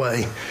or any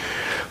way,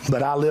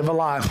 but I live a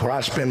life where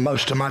I spend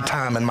most of my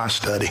time in my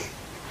study.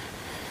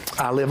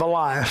 I live a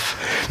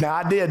life. Now,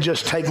 I did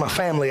just take my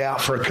family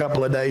out for a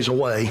couple of days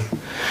away,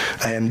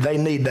 and they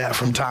need that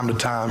from time to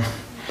time,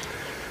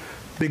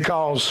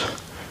 because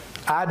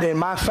in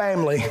my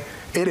family,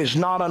 it is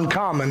not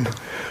uncommon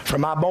for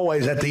my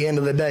boys at the end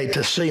of the day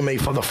to see me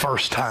for the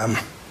first time,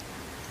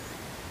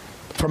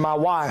 for my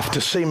wife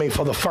to see me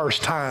for the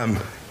first time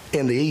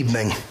in the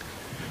evening,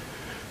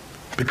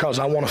 because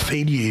I want to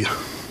feed you,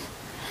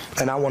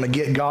 and I want to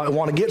get God. I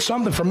want to get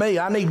something for me.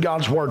 I need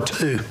God's Word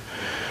too,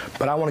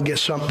 but I want to get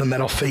something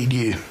that'll feed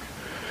you.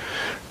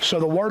 So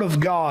the Word of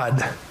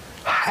God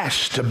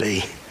has to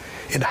be.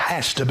 It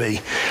has to be.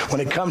 When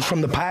it comes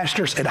from the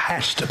pastors, it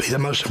has to be the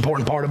most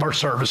important part of our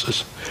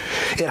services.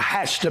 It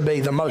has to be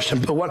the most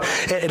important.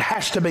 It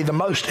has to be the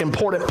most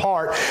important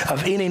part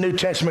of any New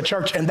Testament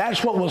church, and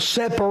that's what will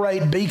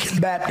separate Beacon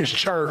Baptist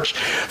Church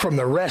from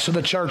the rest of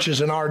the churches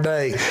in our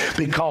day.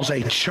 Because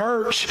a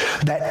church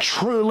that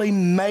truly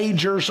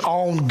majors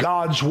on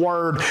God's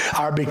Word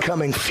are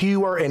becoming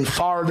fewer and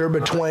farther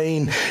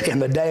between in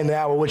the day and the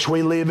hour which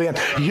we live in.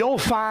 You'll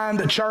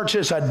find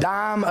churches a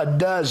dime a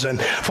dozen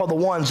for the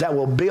ones that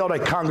will build a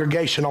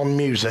congregation on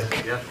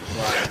music,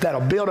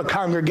 that'll build a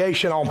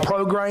congregation on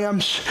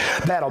programs,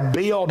 that'll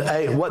build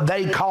what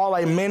they call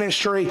a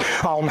ministry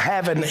on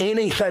having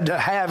anything, to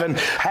having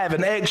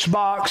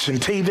Xbox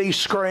and TV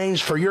screens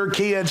for your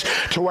kids,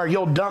 to where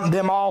you'll dump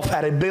them off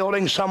at a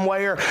building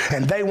somewhere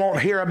and they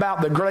won't hear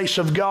about the grace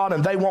of God,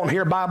 and they won't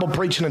hear Bible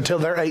preaching until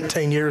they're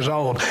 18 years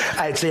old.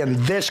 It's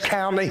in this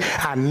county.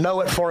 I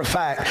know it for a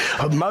fact.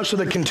 Most of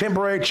the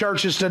contemporary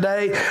churches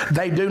today,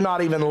 they do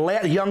not even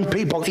let young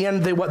people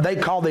in what they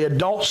call the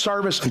adult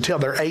service until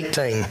they're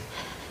 18.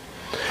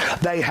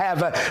 They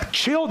have a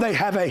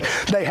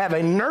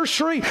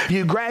nursery.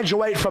 You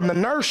graduate from the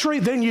nursery,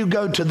 then you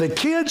go to the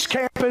kids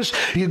campus.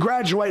 You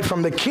graduate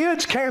from the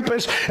kids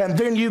campus, and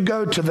then you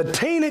go to the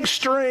teen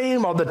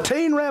extreme or the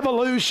teen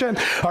revolution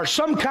or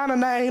some kind of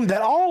name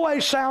that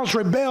always sounds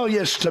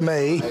rebellious to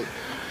me.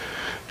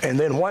 And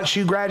then once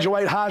you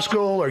graduate high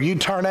school or you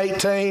turn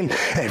 18,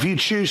 if you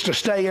choose to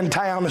stay in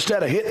town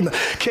instead of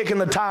kicking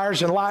the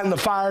tires and lighting the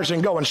fires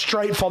and going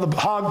straight for the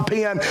hog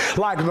pen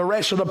like the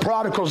rest of the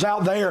prodigals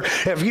out there,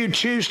 if you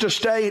choose to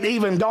stay and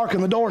even darken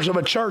the doors of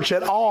a church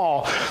at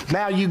all,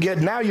 now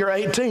you're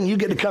 18, you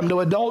get to come to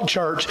adult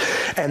church.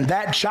 And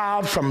that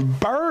child from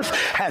birth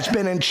has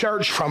been in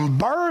church from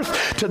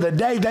birth to the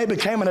day they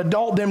became an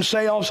adult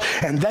themselves,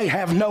 and they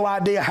have no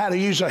idea how to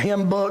use a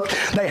hymn book.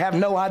 They have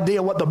no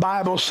idea what the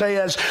Bible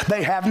says.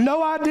 They have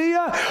no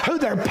idea who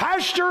their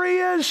pastor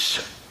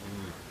is.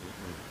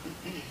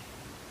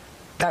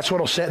 That's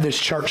what will set this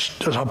church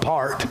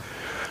apart.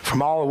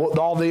 from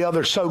all the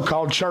other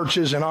so-called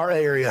churches in our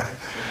area.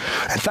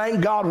 And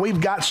thank God we've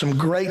got some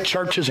great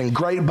churches and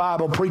great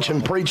Bible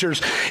preaching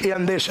preachers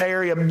in this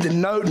area.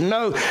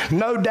 No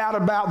doubt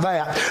about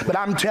that. But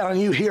I'm telling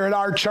you, here at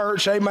our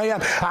church,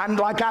 amen,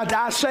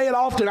 I say it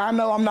often, I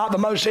know I'm not the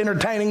most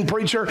entertaining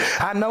preacher.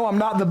 I know I'm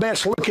not the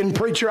best looking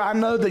preacher. I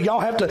know that y'all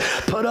have to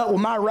put up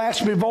with my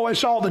raspy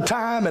voice all the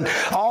time and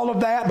all of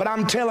that. But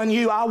I'm telling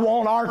you, I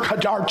want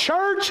our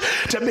church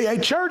to be a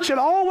church that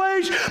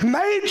always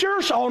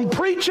majors on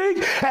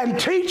preaching and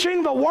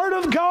teaching the Word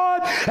of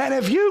God. And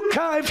if you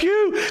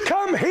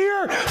come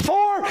here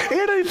for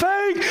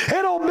anything,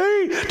 it'll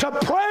be to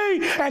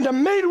pray and to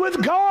meet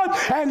with God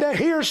and to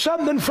hear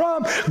something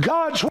from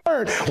God's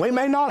Word. We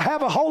may not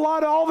have a whole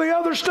lot of all the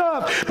other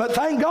stuff, but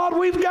thank God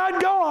we've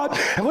got God,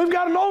 and we've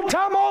got an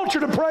old-time altar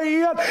to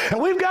pray in, and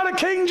we've got a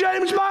King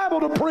James Bible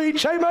to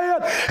preach.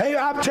 Amen. Hey,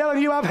 I'm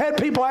telling you, I've had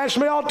people ask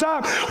me all the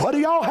time, what do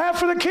y'all have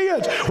for the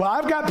kids? Well,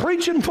 I've got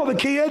preaching for the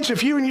kids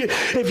if you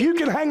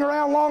can hang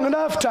around long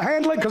enough to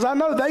handle it, because I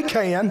know they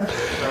can.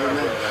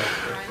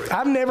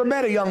 I've never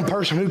met a young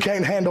person who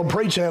can't handle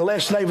preaching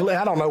unless I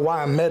don't know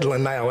why I'm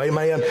meddling now.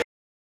 Amen.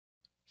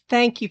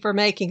 Thank you for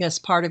making us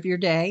part of your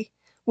day.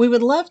 We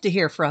would love to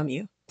hear from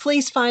you.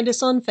 Please find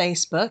us on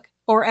Facebook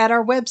or at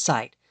our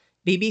website,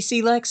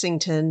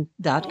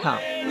 bbclexington.com.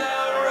 When the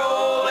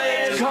roll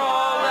is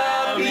called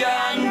up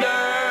yonder.